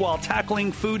globe while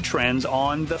tackling food trends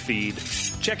on The Feed.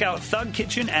 Check out Thug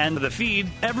Kitchen and The Feed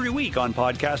every week on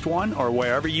Podcast One or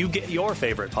wherever you get your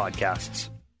favorite podcasts.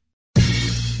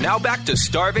 Now back to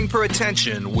Starving for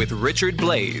Attention with Richard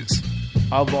Blaze.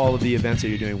 Of all of the events that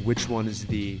you're doing, which one is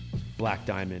the Black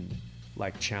Diamond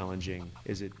challenging?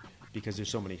 Is it because there's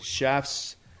so many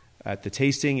chefs at the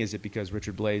tasting? Is it because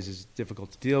Richard Blaze is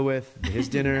difficult to deal with, his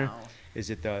dinner? No. Is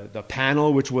it the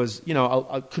panel, which was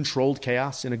a controlled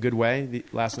chaos in a good way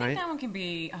last night? I think that one can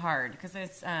be hard because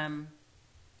it's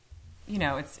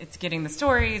it's getting the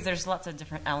stories. There's lots of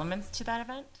different elements to that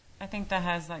event. I think that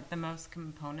has the most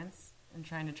components in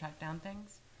trying to track down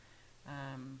things.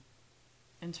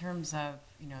 In terms of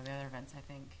the other events, I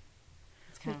think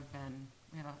it's kind of been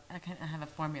I have a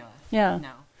formula. Yeah.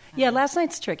 No. Yeah, last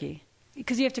night's tricky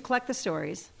because you have to collect the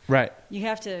stories. Right. You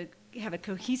have to have a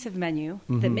cohesive menu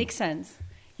that makes sense.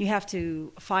 You have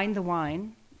to find the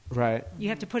wine. Right. You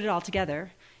have to put it all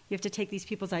together. You have to take these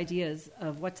people's ideas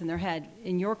of what's in their head.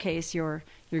 In your case, your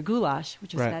goulash,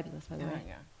 which was fabulous, by the way.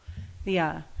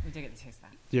 Yeah. We did get to taste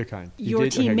that. You're kind. Your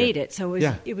team made it, so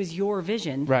it was your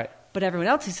vision. Right. But everyone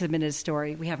else who submitted a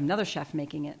story, we have another chef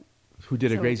making it. Who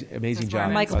did amazing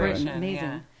job. Michael by the way. Burton, amazing.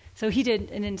 Yeah. So he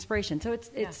did an inspiration. So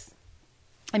it's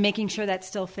and making sure that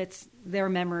still fits their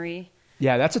memory.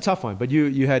 Yeah, that's a tough one. But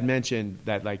you had mentioned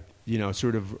that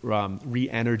sort of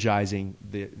re-energizing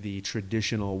the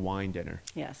traditional wine dinner.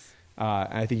 Yes.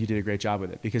 I think you did a great job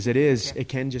with it because it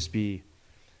can just be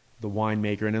the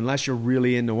winemaker, and unless you're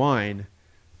really into wine,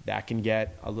 that can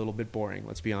get a little bit boring,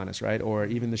 let's be honest, right? Or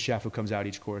even the chef who comes out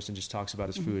each course and just talks about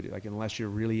his food. Unless you're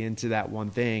really into that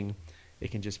one thing, it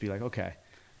can just be okay,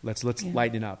 let's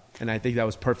lighten it up. And I think that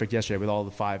was perfect yesterday with all the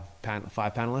five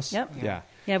panelists. Yep. Yeah.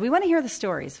 Yeah, we want to hear the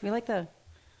stories. We like the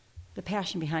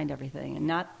passion behind everything, and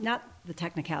not the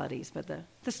technicalities, but the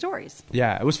stories.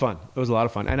 Yeah, it was fun. It was a lot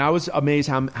of fun. And I was amazed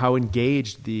how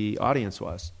engaged the audience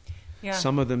was. Yeah.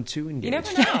 Some of them too engaged. You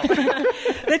never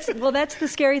know. That's the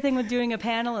scary thing with doing a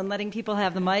panel and letting people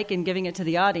have the mic and giving it to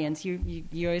the audience. You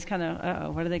always kind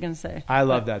of, what are they going to say? I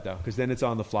love that though, because then it's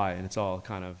on the fly and it's all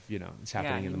kind of it's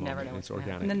happening in the moment. And it's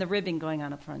organic. And then the ribbing going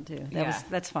on up front too.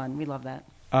 That's fun. We love that.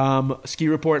 Ski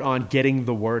report on getting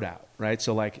the word out, right?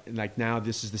 So like now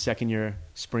this is the second year,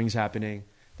 spring's happening.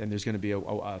 Then there's going to be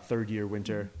a third year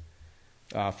winter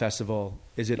festival.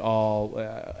 Is it all?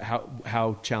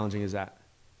 How challenging is that?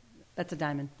 That's a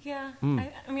diamond. Yeah,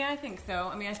 I think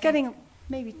so. It's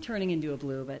maybe turning into a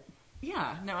blue, but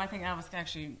yeah, no, I think I was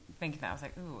actually thinking that. I was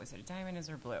like, ooh, is it a diamond? Is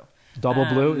it a blue? Double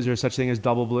blue? Is there such thing as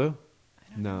double blue?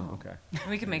 I don't know. Okay.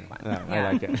 We could make one.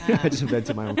 I like it. I just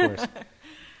invented my own course.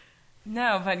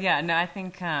 No, but I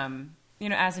think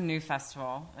as a new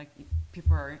festival,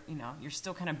 people are you're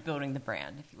still kind of building the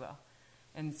brand, if you will,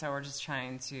 and so we're just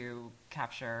trying to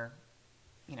capture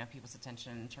people's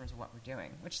attention in terms of what we're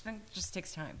doing, which then just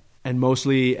takes time. And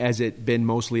has it been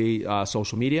mostly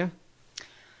social media?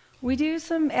 We do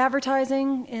some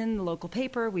advertising in the local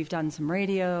paper. We've done some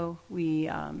radio.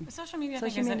 Social media, I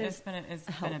think, has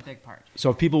been a big part.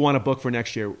 So if people want to book for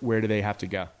next year, where do they have to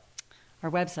go? Our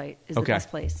website is the best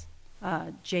place.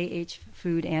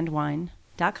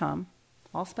 jhfoodandwine.com,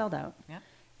 all spelled out. Yeah.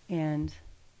 And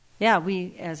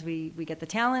as we get the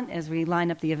talent, as we line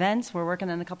up the events, we're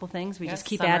working on a couple things. We just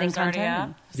keep adding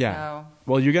content.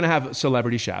 Well, you're going to have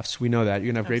celebrity chefs. We know that.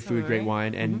 You're going to have great food, great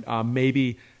wine, and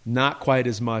maybe not quite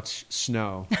as much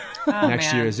snow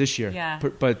next year as this year. Yeah.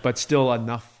 But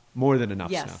still more than enough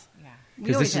snow. Yeah.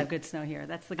 We always have good snow here.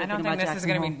 That's the good thing about Jackson Hole. I don't think this is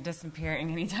going to be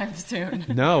disappearing anytime soon.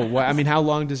 No. How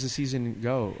long does the season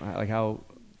go?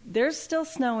 There's still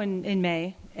snow in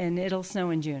May, and it'll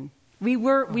snow in June. We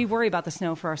worry about the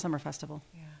snow for our summer festival.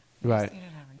 Yeah. Right.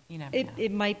 You never know.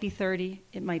 It might be 30.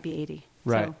 It might be 80.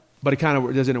 Right. So. But it kind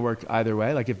of doesn't it work either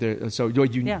way? Like if there,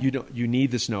 you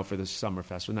need the snow for the summer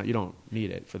festival. No, you don't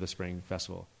need it for the spring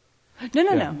festival. No.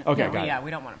 Okay, no. got it. Yeah, we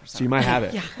don't want it for summer. So you might have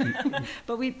it.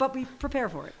 But we prepare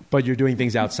for it. But you're doing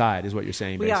things outside, is what you're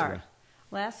saying. We are.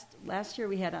 Last year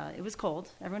we had it was cold.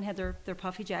 Everyone had their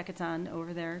puffy jackets on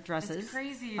over their dresses. It's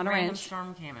crazy. On a random ranch.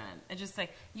 Storm came in. It just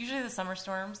usually the summer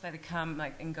storms they come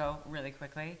and go really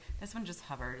quickly. This one just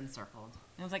hovered and circled.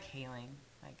 It was like hailing,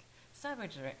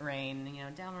 sideways rain,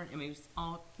 downward. Just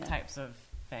all types of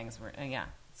things.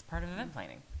 It's part of event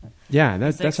planning. Yeah,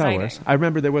 that's how it works. I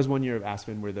remember there was one year of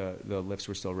Aspen where the lifts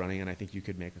were still running, and I think you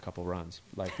could make a couple runs.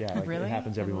 Really? It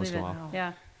happens every once in a while. Wow.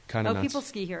 Yeah. Kind of nuts. People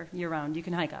ski here year round. You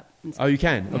can hike up. Oh, you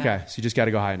can? Yeah. Okay. So you just got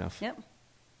to go high enough. Yep.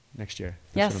 Next year.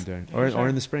 That's what I'm doing. Or sure.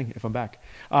 in the spring if I'm back.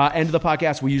 End of the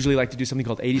podcast, we usually like to do something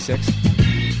called 86.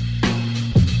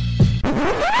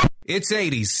 It's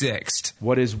 86th.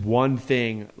 What is one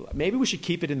thing? Maybe we should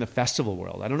keep it in the festival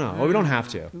world. I don't know. Well, we don't have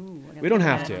to. We don't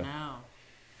have to.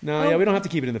 No, yeah, we don't have to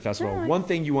keep it in the festival. One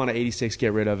thing you want to 86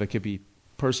 get rid of, it could be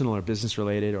personal or business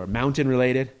related or mountain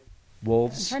related. I'm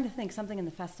Wolves. trying to think something in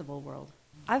the festival world.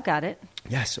 I've got it.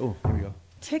 Yes. Oh, here we go.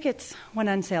 Tickets went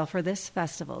on sale for this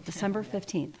festival, December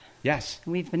 15th. Yes.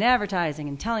 And we've been advertising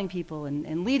and telling people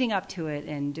and leading up to it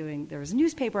and there was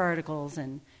newspaper articles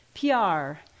and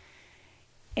PR.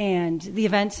 And the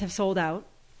events have sold out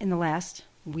in the last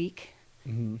week.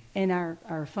 Mm-hmm. And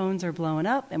our phones are blowing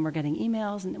up and we're getting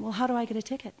emails. And, well, how do I get a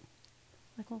ticket?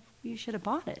 Like, well, you should have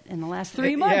bought it in the last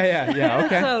 3 months. Yeah.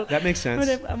 Okay. So that makes sense.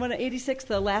 I'm going to 86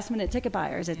 the last-minute ticket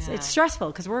buyers. It's stressful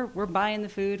because we're buying the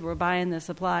food, we're buying the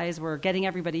supplies, we're getting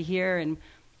everybody here, and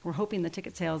we're hoping the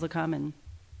ticket sales will come. And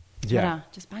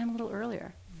just buy them a little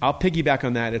earlier. I'll piggyback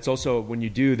on that. It's also when you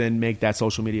do then make that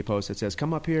social media post that says,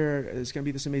 come up here, it's going to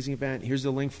be this amazing event, here's the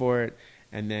link for it.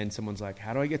 And then someone's like,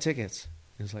 how do I get tickets?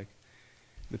 And it's like,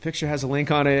 the picture has a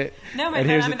link on it. No, and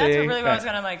here's that's thing. really what I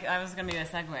was gonna be a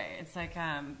segue. It's like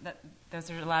those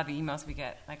are a lot of the emails we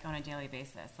get like on a daily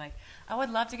basis. Like, I would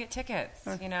love to get tickets,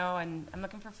 and I'm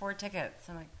looking for 4 tickets.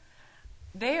 I'm like,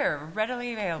 they're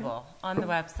readily available on the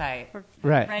website,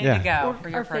 ready to go for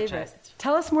your purchase. Favorite.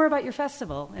 Tell us more about your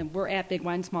festival, and we're at Big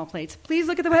Wine Small Plates. Please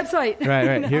look at the website.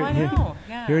 Right. Here, I know.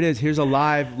 Yeah. Here it is. Here's a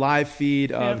live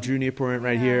feed of Drew Newport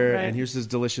here, and here's this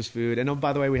delicious food. And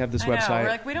by the way, we have this website. We're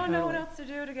like, we don't know what else to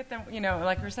do to get them.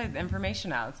 Like we said, the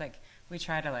information out. It's like we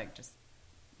try to like just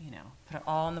put it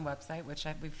all on the website, which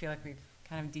we feel like we've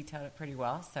kind of detailed it pretty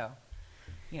well. So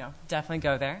definitely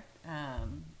go there.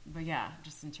 But yeah,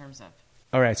 just in terms of.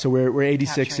 All right, so we're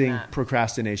 86ing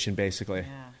procrastination, basically,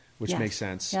 which makes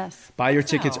sense. Yes. Buy your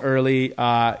tickets early.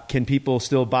 Can people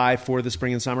still buy for the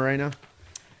spring and summer right now?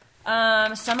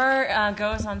 Summer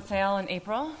goes on sale in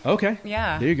April. Okay.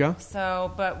 Yeah. There you go.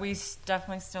 So, but we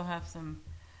definitely still have some.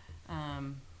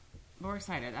 We're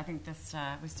excited. I think this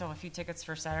we still have a few tickets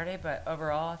for Saturday, but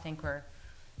overall, I think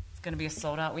it's going to be a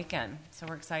sold out weekend. So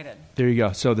we're excited. There you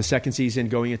go. So the second season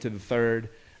going into the third.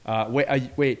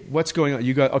 Wait. What's going on?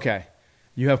 You go. Okay.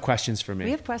 You have questions for me.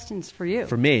 We have questions for you.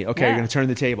 For me? Okay, you're going to turn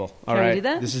the table. All right. We do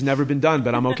that? This has never been done,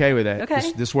 but I'm okay with it.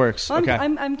 Okay. This works. Well, okay.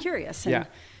 I'm curious. Yeah.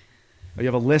 You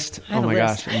have a list? I have a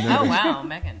list. Gosh. Oh, wow.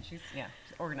 Megan, she's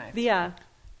organized.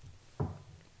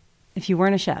 If you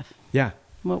weren't a chef,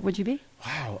 what would you be?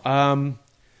 Wow.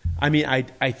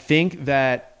 I think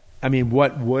that,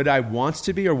 what would I want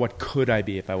to be or what could I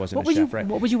be if I wasn't a chef, right?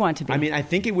 What would you want to be? I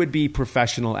think it would be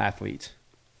professional athlete.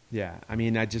 Yeah,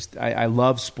 I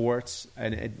love sports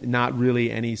and not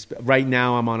really any. Right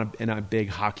now, I'm in a big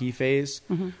hockey phase,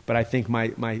 but I think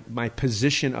my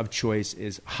position of choice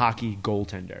is hockey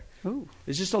goaltender. Ooh.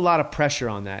 There's just a lot of pressure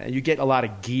on that, and you get a lot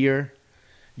of gear.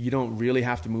 You don't really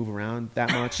have to move around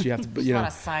that much. You have to,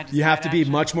 you have to be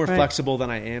much more flexible than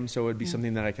I am. So it would be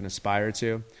something that I can aspire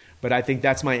to. But I think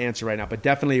that's my answer right now. But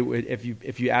definitely,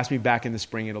 if you ask me back in the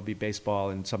spring, it'll be baseball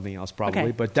and something else probably.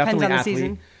 Okay. But definitely Depends on athlete. the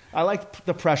season. I like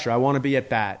the pressure. I want to be at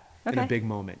bat in a big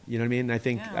moment. You know what I mean? I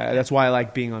think that's why I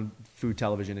like being on food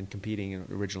television and competing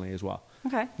originally as well.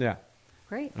 Okay. Yeah.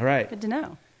 Great. All right. Good to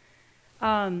know.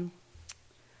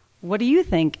 What do you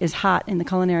think is hot in the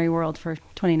culinary world for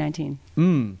 2019?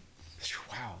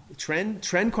 Wow.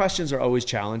 Trend questions are always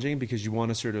challenging because you want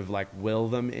to sort of like will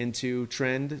them into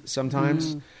trend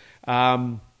sometimes.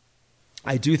 I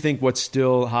do think what's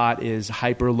still hot is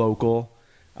hyper local.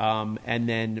 And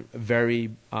then very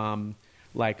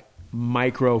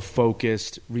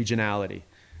micro-focused regionality,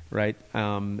 right?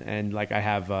 And like I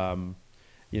have, an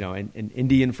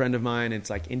Indian friend of mine,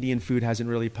 it's like Indian food hasn't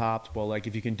really popped. Well, like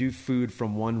if you can do food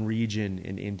from one region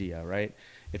in India, right?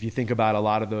 If you think about a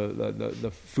lot of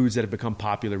the foods that have become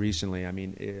popular recently,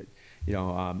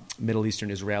 Middle Eastern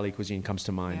Israeli cuisine comes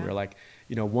to mind. Where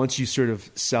once you sort of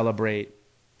celebrate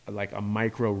like a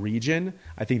micro region,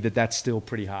 I think that's still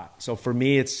pretty hot. So for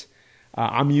me, it's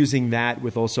I'm using that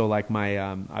with also like my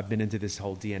I've been into this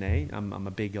whole DNA. I'm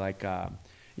a big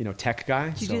tech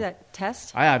guy. Did you do that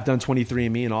test? I've done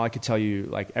 23andMe, and all I could tell you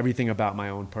like everything about my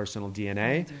own personal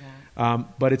DNA.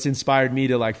 But it's inspired me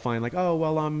to like find like, oh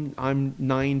well, I'm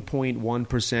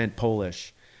 9.1%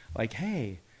 Polish. Like,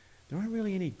 hey, there aren't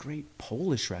really any great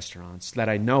Polish restaurants that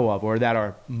I know of, or that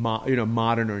are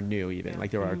modern or new even.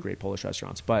 Like there are great Polish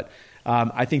restaurants, but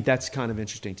I think that's kind of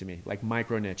interesting to me, like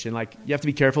micro niche, and like you have to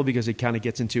be careful because it kind of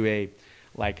gets into a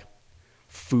like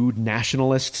food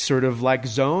nationalist sort of like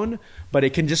zone, but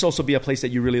it can just also be a place that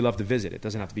you really love to visit. It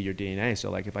doesn't have to be your DNA. So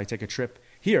like if I take a trip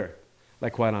here,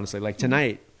 like quite honestly, like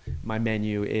tonight, my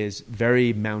menu is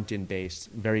very mountain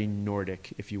based, very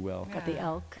Nordic, if you will. Got the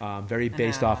elk. Very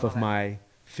based off of my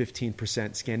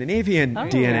 15% Scandinavian Oh,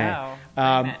 DNA.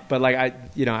 wow. But like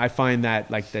I find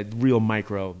that like the real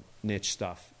micro niche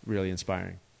stuff really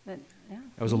inspiring. Yeah.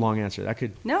 That was a long answer. That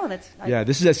could. No, that's Yeah,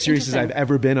 this is as serious as I've interesting.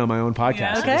 ever been on my own podcast.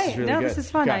 Yeah. so Okay, this is really no, good. this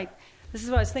is fun. Okay. This is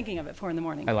what I was thinking of at 4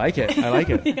 a.m. I like it. I like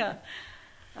it.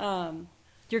 Yeah.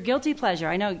 Your guilty pleasure.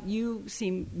 I know you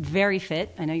seem very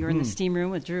fit. I know you were in the steam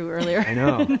room with Drew earlier. I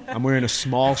know. I'm wearing a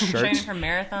small shirt. Training for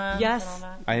marathons Yes. and all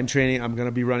that. I am training. I'm going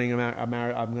to be running I'm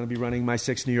going to be running my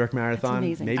 6th New York Marathon.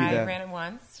 amazing. Maybe I the ran it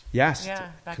once. yes.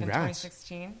 Yeah, back Congrats. in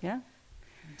 2016. Yeah.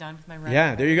 Done with my run.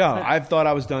 Yeah, there you go. I thought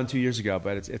I was done 2 years ago,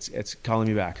 but it's calling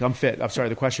me back. I'm fit. I'm sorry.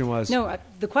 The question was No,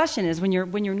 the question is when you're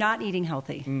not eating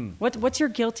healthy, what's your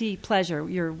guilty pleasure?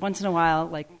 You're once in a while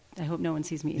like, I hope no one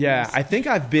sees me eating Yeah, this. I think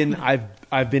I've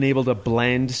been able to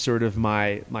blend sort of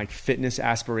my fitness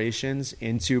aspirations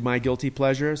into my guilty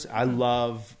pleasures. I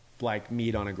love like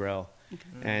meat on a grill,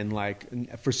 and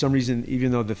like for some reason,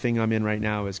 even though the thing I'm in right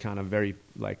now is kind of very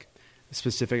like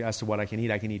specific as to what I can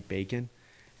eat bacon,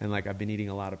 and like I've been eating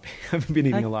a lot. I've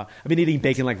been eating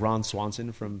bacon like Ron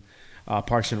Swanson from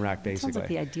Parks and Rec, basically. Sounds like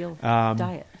the ideal Um,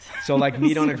 diet. So like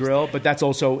meat on a grill, but that's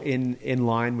also in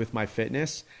line with my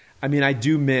fitness. I mean, I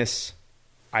do miss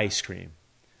ice cream.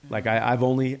 Like I've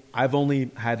only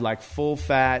had like full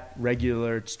fat,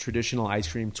 regular, traditional ice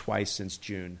cream twice since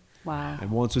June. Wow.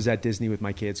 And once was at Disney with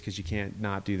my kids because you can't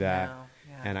not do that. No,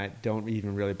 yeah. And I don't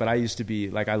even really, but I used to be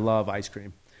like, I love ice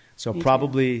cream. So Me too.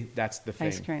 probably that's the thing.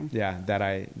 Ice cream. Yeah, that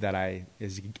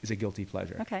is a guilty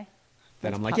pleasure. Okay. That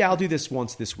That's I'm like, Pop- yeah, I'll do this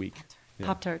once this week. Yeah.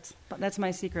 Pop-Tarts. That's my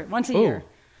secret. Once a Oh, year.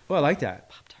 well, I like that.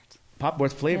 Pop-Tarts.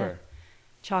 What flavor?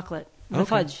 Chocolate. The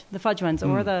Okay. fudge ones,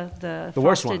 or the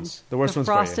worst frosted, ones. The worst ones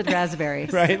for frosted you.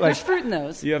 raspberries. Right, like- There's fruit in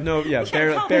those. You have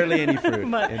tell barely me. any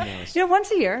fruit But, in those. once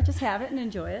a year, just have it and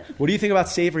enjoy it. What do you think about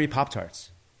savory Pop-Tarts?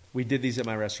 We did these at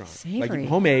my restaurant. Savory? Like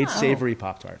homemade Oh. savory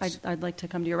Pop-Tarts. I'd like to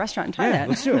come to your restaurant and try Yeah, that.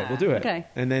 let's do it. We'll do it. Okay.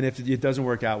 And then if it doesn't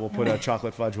work out, we'll put a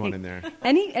chocolate fudge one in there.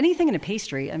 Anything in a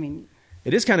pastry. I mean,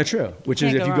 It is kind of true, which is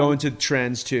Can't if go you go wrong. into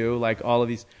trends too, like all of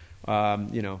these,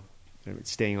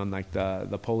 staying on like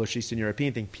the Polish Eastern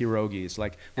European thing, pierogies,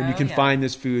 like when you Oh, can yeah. find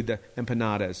this food, the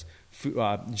empanadas,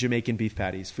 Jamaican beef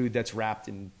patties, food that's wrapped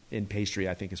in pastry,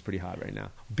 I think is pretty hot right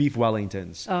now. Beef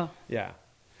Wellingtons. Oh. Yeah.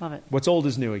 love it. What's old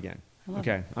is new again. I love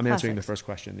Okay, it. I'm answering the Classics. first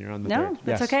question. You're on the No, third.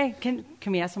 that's Yes. okay. Can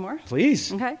we ask some more?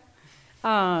 Please. Okay.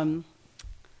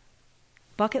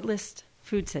 Bucket list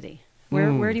food city.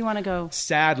 Where do you want to go?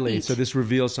 Sadly, eat? so this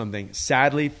reveals something.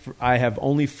 Sadly, I have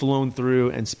only flown through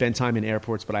and spent time in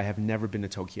airports, but I have never been to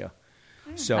Tokyo.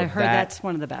 So I heard that that's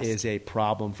one of the best. Is a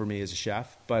problem for me as a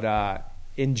chef. But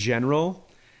in general,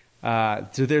 so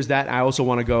there's that. I also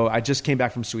want to go. I just came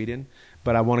back from Sweden,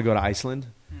 but I want to go to Iceland,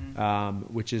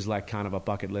 which is like kind of a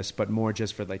bucket list, but more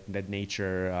just for like the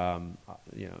nature,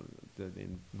 the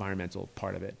environmental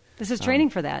part of it. This is training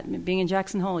for that. Being in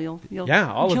Jackson Hole, you'll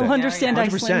All of you'll it. understand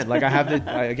 100%. Iceland. Like I have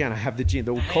I have the gene.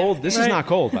 The cold. This is Right. not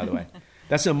cold, by the way.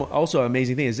 That's also an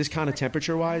amazing thing. Is this kind of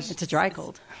temperature wise? It's a dry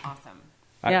cold. Awesome.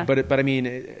 Yeah. But I mean,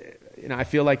 I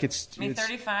feel like it's. I mean, it's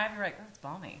 35, you're like, oh, it's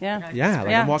balmy. Yeah. You're like, yeah, it's like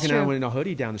great. Yeah, I'm walking it's down true. in a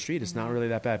hoodie down the street. It's not really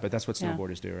that bad, but that's what Yeah.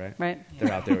 snowboarders do, right? Right.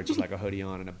 They're out there with just like a hoodie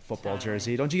on and a football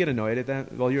jersey. Don't you get annoyed at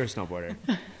that? Well, you're a snowboarder.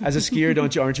 As a skier,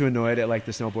 aren't you annoyed at like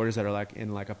the snowboarders that are like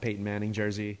in like a Peyton Manning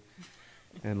jersey?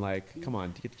 And like, come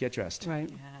on, get dressed. Right.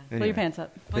 Yeah. Pull Anyway. your pants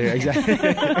up. There, exactly.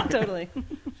 Totally.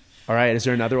 All right, is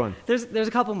there another one? There's a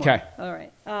couple more. Okay. All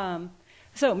right.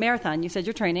 So marathon. You said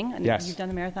you're training. And Yes. You've done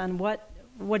a marathon.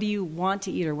 What do you want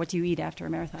to eat, or what do you eat after a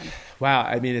marathon? Wow,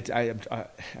 I mean,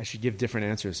 I should give different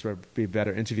answers for it be a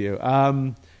better interview.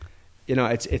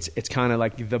 It's kind of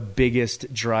like the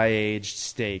biggest dry aged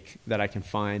steak that I can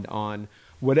find on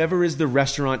whatever is the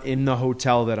restaurant in the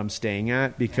hotel that I'm staying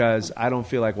at, because I don't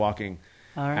feel like walking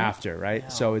All right. after,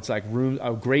 right? So it's like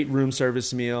a great room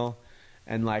service meal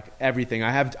and like everything.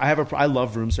 I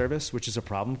love room service, which is a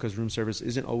problem because room service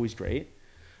isn't always great.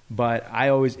 But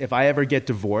if I ever get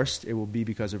divorced, it will be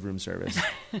because of room service.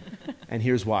 And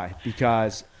here's why.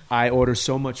 Because I order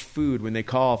so much food when they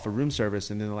call for room service,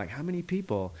 and then they're like, how many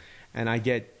people? And I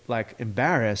get like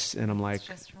embarrassed, and I'm like,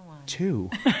 Just for one. 2.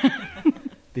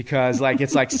 Because like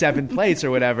it's like 7 plates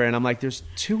or whatever, and I'm like, there's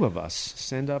 2 of us.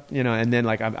 Send up, and then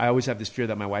like I always have this fear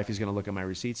that my wife is going to look at my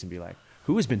receipts and be like,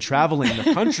 who has been traveling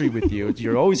the country with you?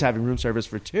 You're always having room service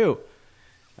for 2.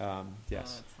 Yes. Oh,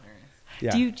 that's hilarious.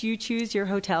 Yeah. Do you choose your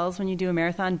hotels when you do a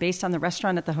marathon based on the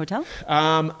restaurant at the hotel?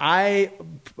 A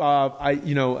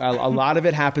lot of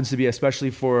it happens to be, especially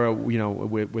for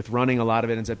with running, a lot of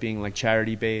it ends up being like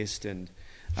charity based, and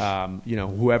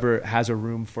whoever has a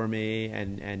room for me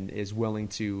and is willing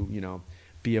to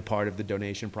be a part of the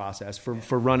donation process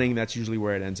for running. That's usually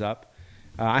where it ends up.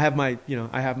 I have my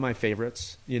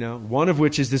favorites, one of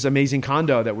which is this amazing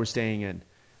condo that we're staying in.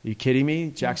 Are you kidding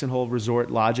me? Jackson Hole Resort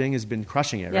Lodging has been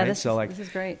crushing it, right? This is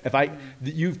great.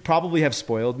 You probably have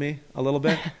spoiled me a little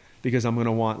bit because I'm going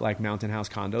to want like Mountain House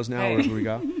condos now wherever we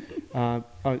go.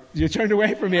 You turned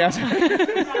away from me. Yeah,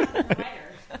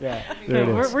 there it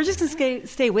is. We're just going to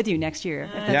stay with you next year.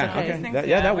 If that's okay.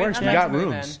 That works. We got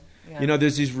move rooms.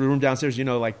 There's these room downstairs.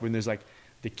 Like when there's like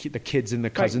the kids in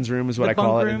the cousins room is what I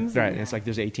call it. Rooms, right. And it's like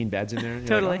there's 18 beds in there.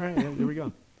 Totally. Like, all right, here we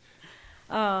go.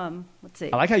 Let's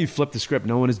see. I like how you flipped the script.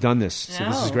 No one has done this, so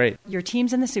this is great. Your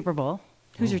team's in the Super Bowl.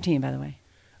 Who's your team, by the way?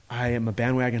 I am a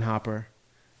bandwagon hopper.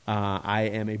 I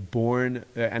am a born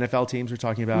NFL teams we're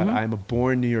talking about. I am a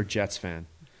born New York Jets fan.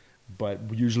 But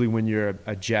usually when you're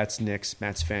a Jets, Knicks,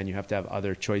 Mets fan, you have to have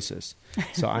other choices.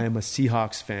 So I am a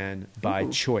Seahawks fan by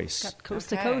choice. Got coast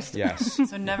to coast. Yes.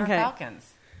 So never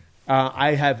Falcons.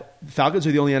 Falcons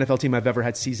are the only NFL team I've ever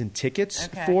had season tickets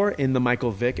for in the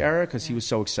Michael Vick era because he was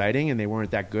so exciting and they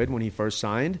weren't that good when he first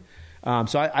signed.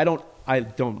 So I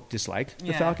don't dislike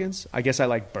the Falcons. I guess I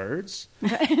like birds.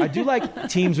 I do like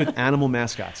teams with animal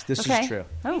mascots. This is true.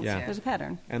 Oh, there's a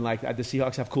pattern. And like the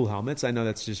Seahawks have cool helmets. I know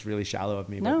that's just really shallow of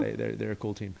me, but they're a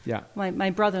cool team. Yeah.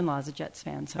 My brother-in-law is a Jets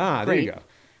fan. So there you go.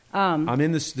 I'm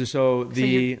in this. So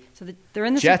they're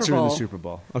in the Jets Super Bowl. are in the Super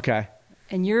Bowl. Okay.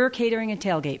 And you're catering a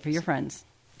tailgate for your friends.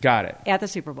 Got it. At the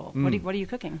Super Bowl. What are you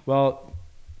cooking? Well,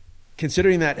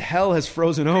 considering that hell has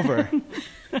frozen over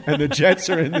and the Jets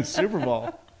are in the Super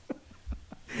Bowl,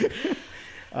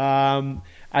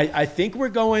 I think we're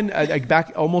going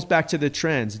almost back to the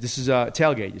trends. This is a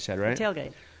tailgate, you said, right? A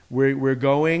tailgate. We're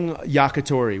going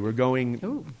yakitori. We're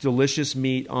going delicious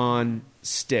meat on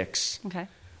sticks. Okay.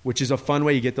 Which is a fun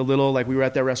way. You get the little, like we were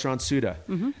at that restaurant, Suda.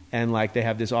 And like they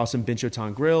have this awesome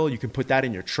Binchotan grill. You can put that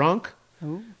in your trunk.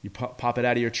 Ooh. You pop it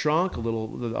out of your trunk, a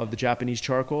little of the Japanese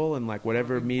charcoal and like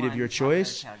whatever meat of your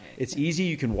choice. It's easy.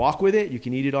 You can walk with it. You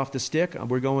can eat it off the stick.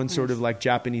 We're going sort of like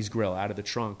Japanese grill out of the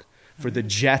trunk for the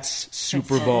Jets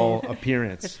Super Bowl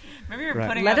appearance. Maybe you're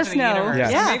putting Let it us to the know.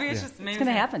 universe. Yeah. Maybe it's just it's going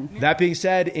to happen. That being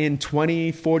said, in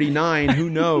 2049, who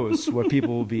knows what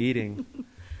people will be eating.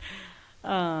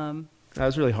 That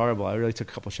was really horrible. I really took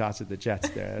a couple shots at the Jets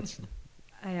there.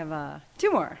 I have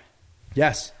 2 more.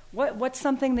 Yes. What's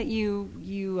something that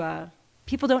you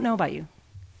people don't know about you?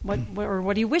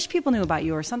 What do you wish people knew about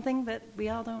you, or something that we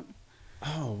all don't?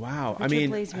 Oh wow!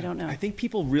 Blaze, we don't know. I think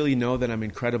people really know that I'm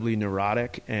incredibly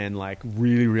neurotic and like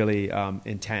really, really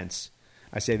intense.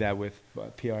 I say that with a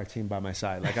PR team by my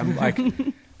side. Like I'm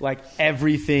like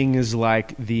everything is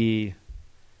like this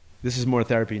is more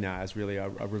therapy now. It's really a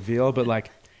reveal, but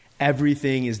like.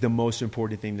 Everything is the most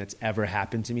important thing that's ever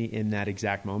happened to me in that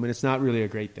exact moment. It's not really a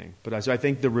great thing. But so I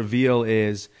think the reveal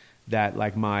is that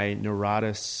like my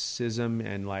neuroticism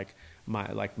and like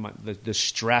the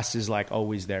stress is like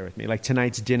always there with me. Like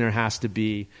tonight's dinner has to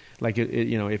be like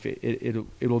it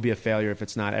will be a failure if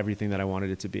it's not everything that I wanted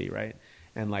it to be, right?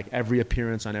 And like every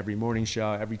appearance on every morning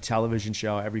show, every television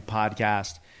show, every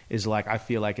podcast is like I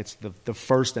feel like it's the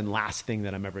first and last thing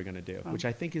that I'm ever going to do, which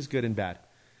I think is good and bad.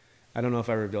 I don't know if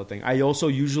I revealed things. I also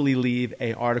usually leave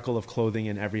an article of clothing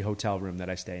in every hotel room that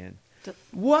I stay in.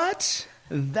 What?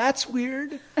 That's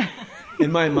weird.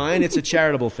 In my mind, it's a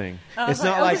charitable thing. It's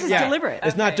not like this is deliberate.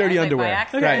 It's not dirty underwear,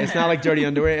 accident. right? It's not like dirty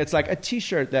underwear. It's like a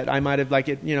T-shirt that I might have like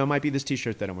it. Might be this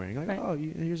T-shirt that I'm wearing. Like,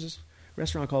 here's this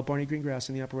restaurant called Barney Greengrass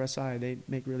in the Upper West Side. They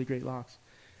make really great locks,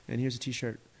 and here's a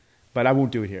T-shirt. But I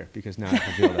won't do it here because now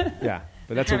I've revealed it. Yeah,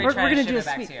 but that's we're going to do a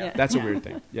sweet. Yeah. That's a weird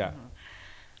thing. Yeah.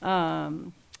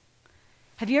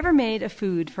 Have you ever made a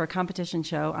food for a competition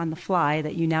show on the fly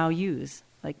that you now use?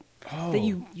 Like that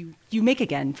you make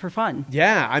again for fun?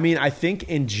 Yeah, I think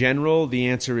in general the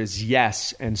answer is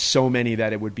yes, and so many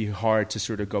that it would be hard to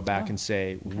sort of go back and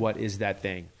say, what is that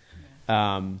thing?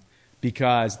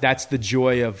 Because that's the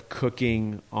joy of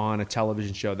cooking on a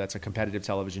television show that's a competitive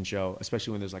television show,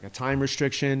 especially when there's like a time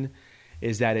restriction,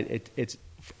 is that it's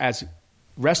as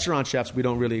restaurant chefs, we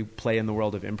don't really play in the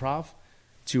world of improv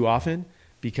too often.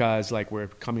 Because like we're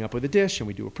coming up with a dish and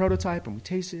we do a prototype and we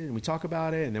taste it and we talk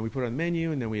about it and then we put it on the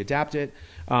menu and then we adapt it.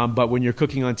 But when you're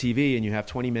cooking on TV and you have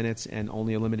 20 minutes and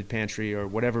only a limited pantry or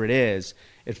whatever it is,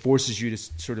 it forces you to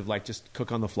sort of like just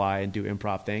cook on the fly and do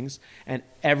improv things. And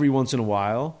every once in a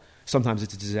while, sometimes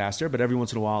it's a disaster, but every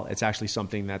once in a while it's actually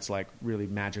something that's like really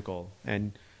magical.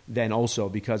 And then also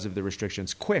because of the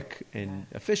restrictions, quick and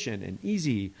efficient and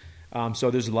easy.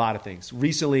 So there's a lot of things.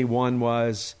 Recently, one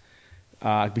was...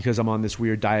 because I'm on this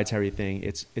weird dietary thing.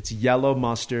 It's yellow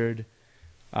mustard,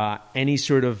 any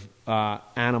sort of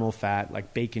animal fat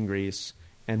like bacon grease,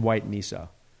 and white miso,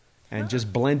 and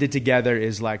just blended together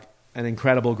is like an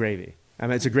incredible gravy. I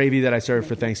mean, it's a gravy that I served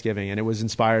for Thanksgiving, and it was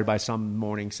inspired by some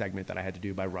morning segment that I had to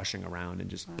do by rushing around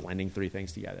and just blending 3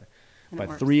 things together. But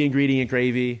 3-ingredient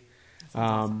gravy.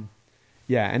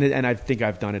 Yeah, and I think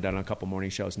I've done it on a couple morning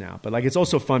shows now. But like, it's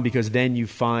also fun because then you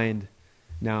find,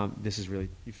 now this is really,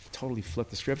 you've totally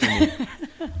flipped the script on me.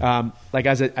 Like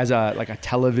as a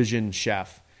television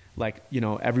chef, like, you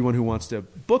know, everyone who wants to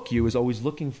book you is always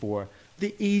looking for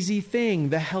the easy thing,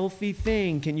 the healthy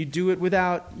thing. Can you do it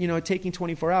without, you know, taking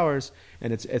 24 hours?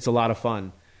 And it's a lot of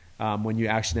fun when you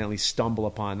accidentally stumble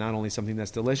upon not only something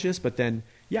that's delicious, but then,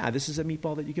 yeah, this is a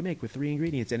meatball that you can make with 3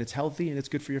 ingredients, and it's healthy and it's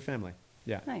good for your family.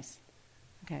 Yeah. Nice.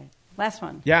 Okay. Last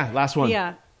one. Yeah, last one.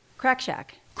 Yeah. Crack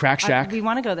Shack. Crack Shack. We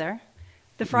want to go there.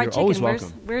 The fried You're chicken. always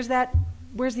welcome. Where's that?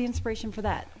 Where's the inspiration for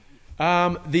that?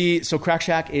 So Crack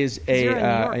Shack is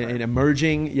an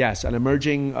emerging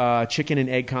chicken and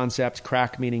egg concept.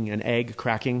 Crack meaning an egg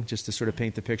cracking, just to sort of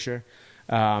paint the picture.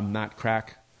 Not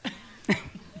crack,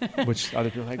 which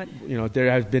other people like. You know, there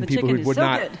have been people who would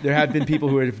not. Good. There have been people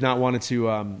who have not wanted to,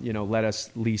 let us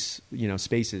lease,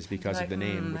 spaces because of the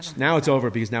name. Which now it's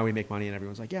over because now we make money and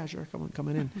everyone's like, yeah, sure, come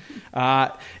on in.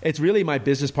 It's really my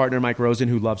business partner Mike Rosen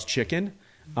who loves chicken.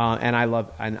 And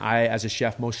I, as a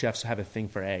chef, most chefs have a thing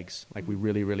for eggs. Like, we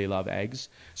really, really love eggs.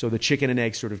 So the chicken and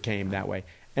eggs sort of came that way.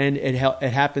 And it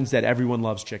happens that everyone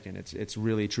loves chicken. It's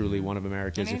really, truly one of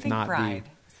America's, if not fried.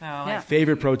 the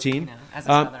favorite protein. As a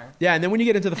Southerner. Yeah, and then when you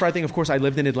get into the fried thing, of course, I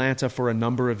lived in Atlanta for a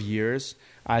number of years.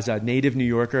 As a native New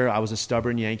Yorker, I was a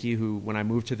stubborn Yankee who, when I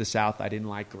moved to the South, I didn't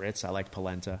like grits. I liked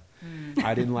polenta.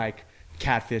 I didn't like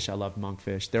catfish. I loved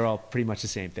monkfish. They're all pretty much the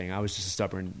same thing. I was just a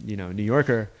stubborn, New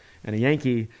Yorker and a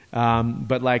Yankee.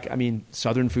 But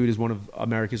Southern food is one of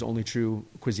America's only true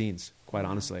cuisines, quite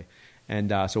honestly.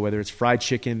 And so whether it's fried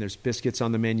chicken, there's biscuits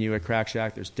on the menu at Crack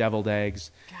Shack, there's deviled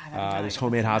eggs, there's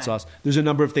homemade hot sauce. There's a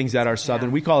number of things that are Southern.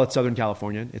 Yeah. We call it Southern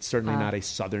Californian. It's certainly not a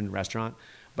Southern restaurant,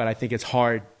 but I think it's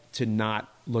hard to not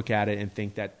look at it and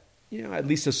think that, at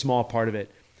least a small part of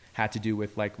it had to do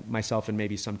with, like, myself and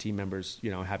maybe some team members,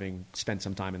 having spent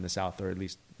some time in the South, or at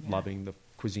least loving the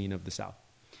cuisine of the South.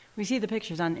 We see the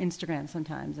pictures on Instagram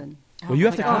sometimes, and well, you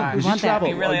have to come. You should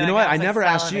travel. Really, you know what? I never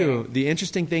asked you. The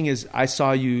interesting thing is, I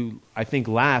saw you, I think,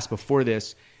 before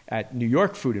this at New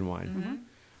York Food and Wine,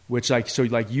 which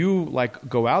you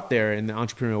go out there in the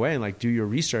entrepreneurial way and do your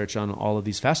research on all of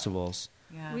these festivals.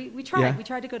 Yeah. We tried. Yeah. We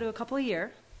tried to go to a couple a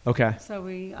year. Okay. So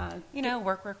we, work.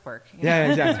 Yeah,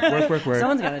 exactly. Work.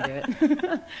 Someone's got to do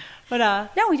it.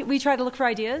 But we try to look for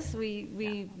ideas.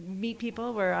 We meet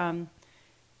people where.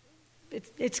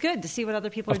 It's good to see what other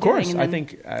people are doing. Of course, I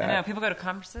think... I know, people go to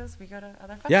conferences, we go to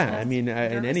other festivals. Yeah,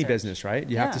 in any business, right?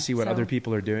 You have to see what other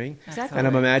people are doing. Exactly. And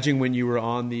I'm imagining when you were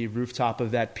on the rooftop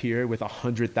of that pier with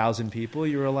 100,000 people,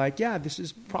 you were like, yeah, this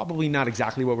is probably not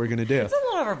exactly what we're going to do. It's a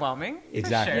little overwhelming.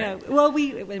 Exactly. Sure. Yeah. Well,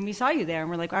 when we saw you there, and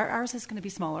we're like, ours is going to be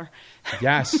smaller.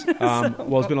 Yes.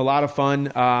 Well, it's been a lot of fun.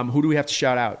 Who do we have to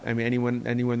shout out? I mean,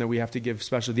 anyone that we have to give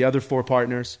special... The other 4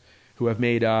 partners who have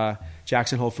made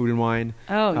Jackson Hole Food and Wine.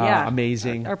 Oh, yeah.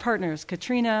 Amazing. Our partners,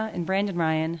 Katrina and Brandon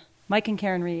Ryan, Mike and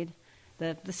Karen Reed,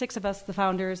 the 6 of us, the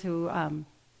founders who,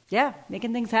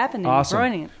 making things happen and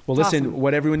growing it. Well, listen,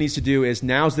 what everyone needs to do is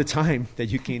now's the time that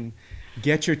you can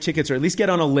get your tickets, or at least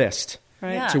get on a list.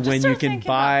 Right. Yeah, to when you can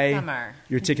buy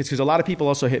your tickets. Because a lot of people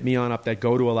also hit me on up that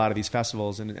go to a lot of these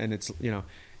festivals, and it's,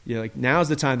 like, now's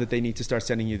the time that they need to start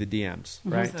sending you the DMs,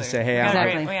 right? Absolutely. To say, hey,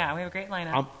 we have a great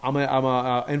lineup. I'm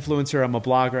a influencer. I'm a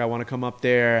blogger. I want to come up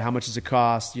there. How much does it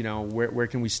cost? Where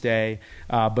can we stay?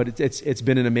 But it's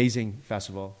been an amazing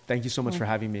festival. Thank you so much for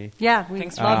having me. Yeah, we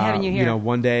love having you here.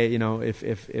 One day,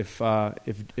 if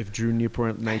Drew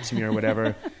Newport knights me or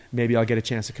whatever, maybe I'll get a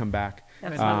chance to come back.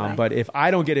 But if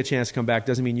I don't get a chance to come back,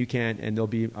 doesn't mean you can't. And there'll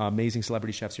be amazing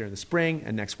celebrity chefs here in the spring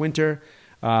and next winter.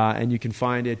 And you can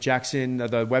find it. Jackson,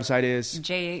 the website is?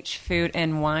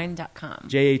 jhfoodandwine.com.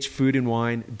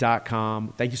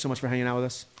 jhfoodandwine.com. Thank you so much for hanging out with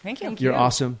us. Thank you. You're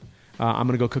awesome. I'm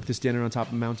going to go cook this dinner on top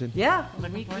of a mountain. Yeah,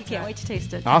 we can't wait to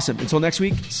taste it. Awesome. Until next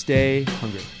week, stay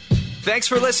hungry. Thanks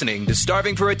for listening to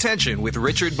Starving for Attention with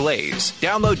Richard Blais.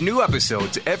 Download new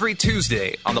episodes every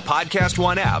Tuesday on the Podcast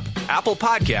One app, Apple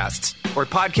Podcasts, or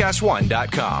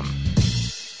podcastone.com.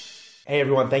 Hey,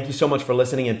 everyone. Thank you so much for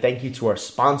listening, and thank you to our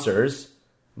sponsors,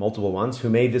 multiple ones, who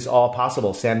made this all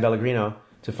possible. San Pellegrino.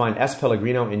 To find S.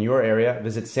 Pellegrino in your area,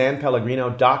 visit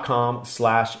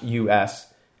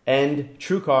sanpellegrino.com/US. And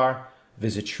TrueCar.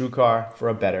 Visit TrueCar for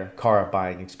a better car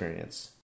buying experience.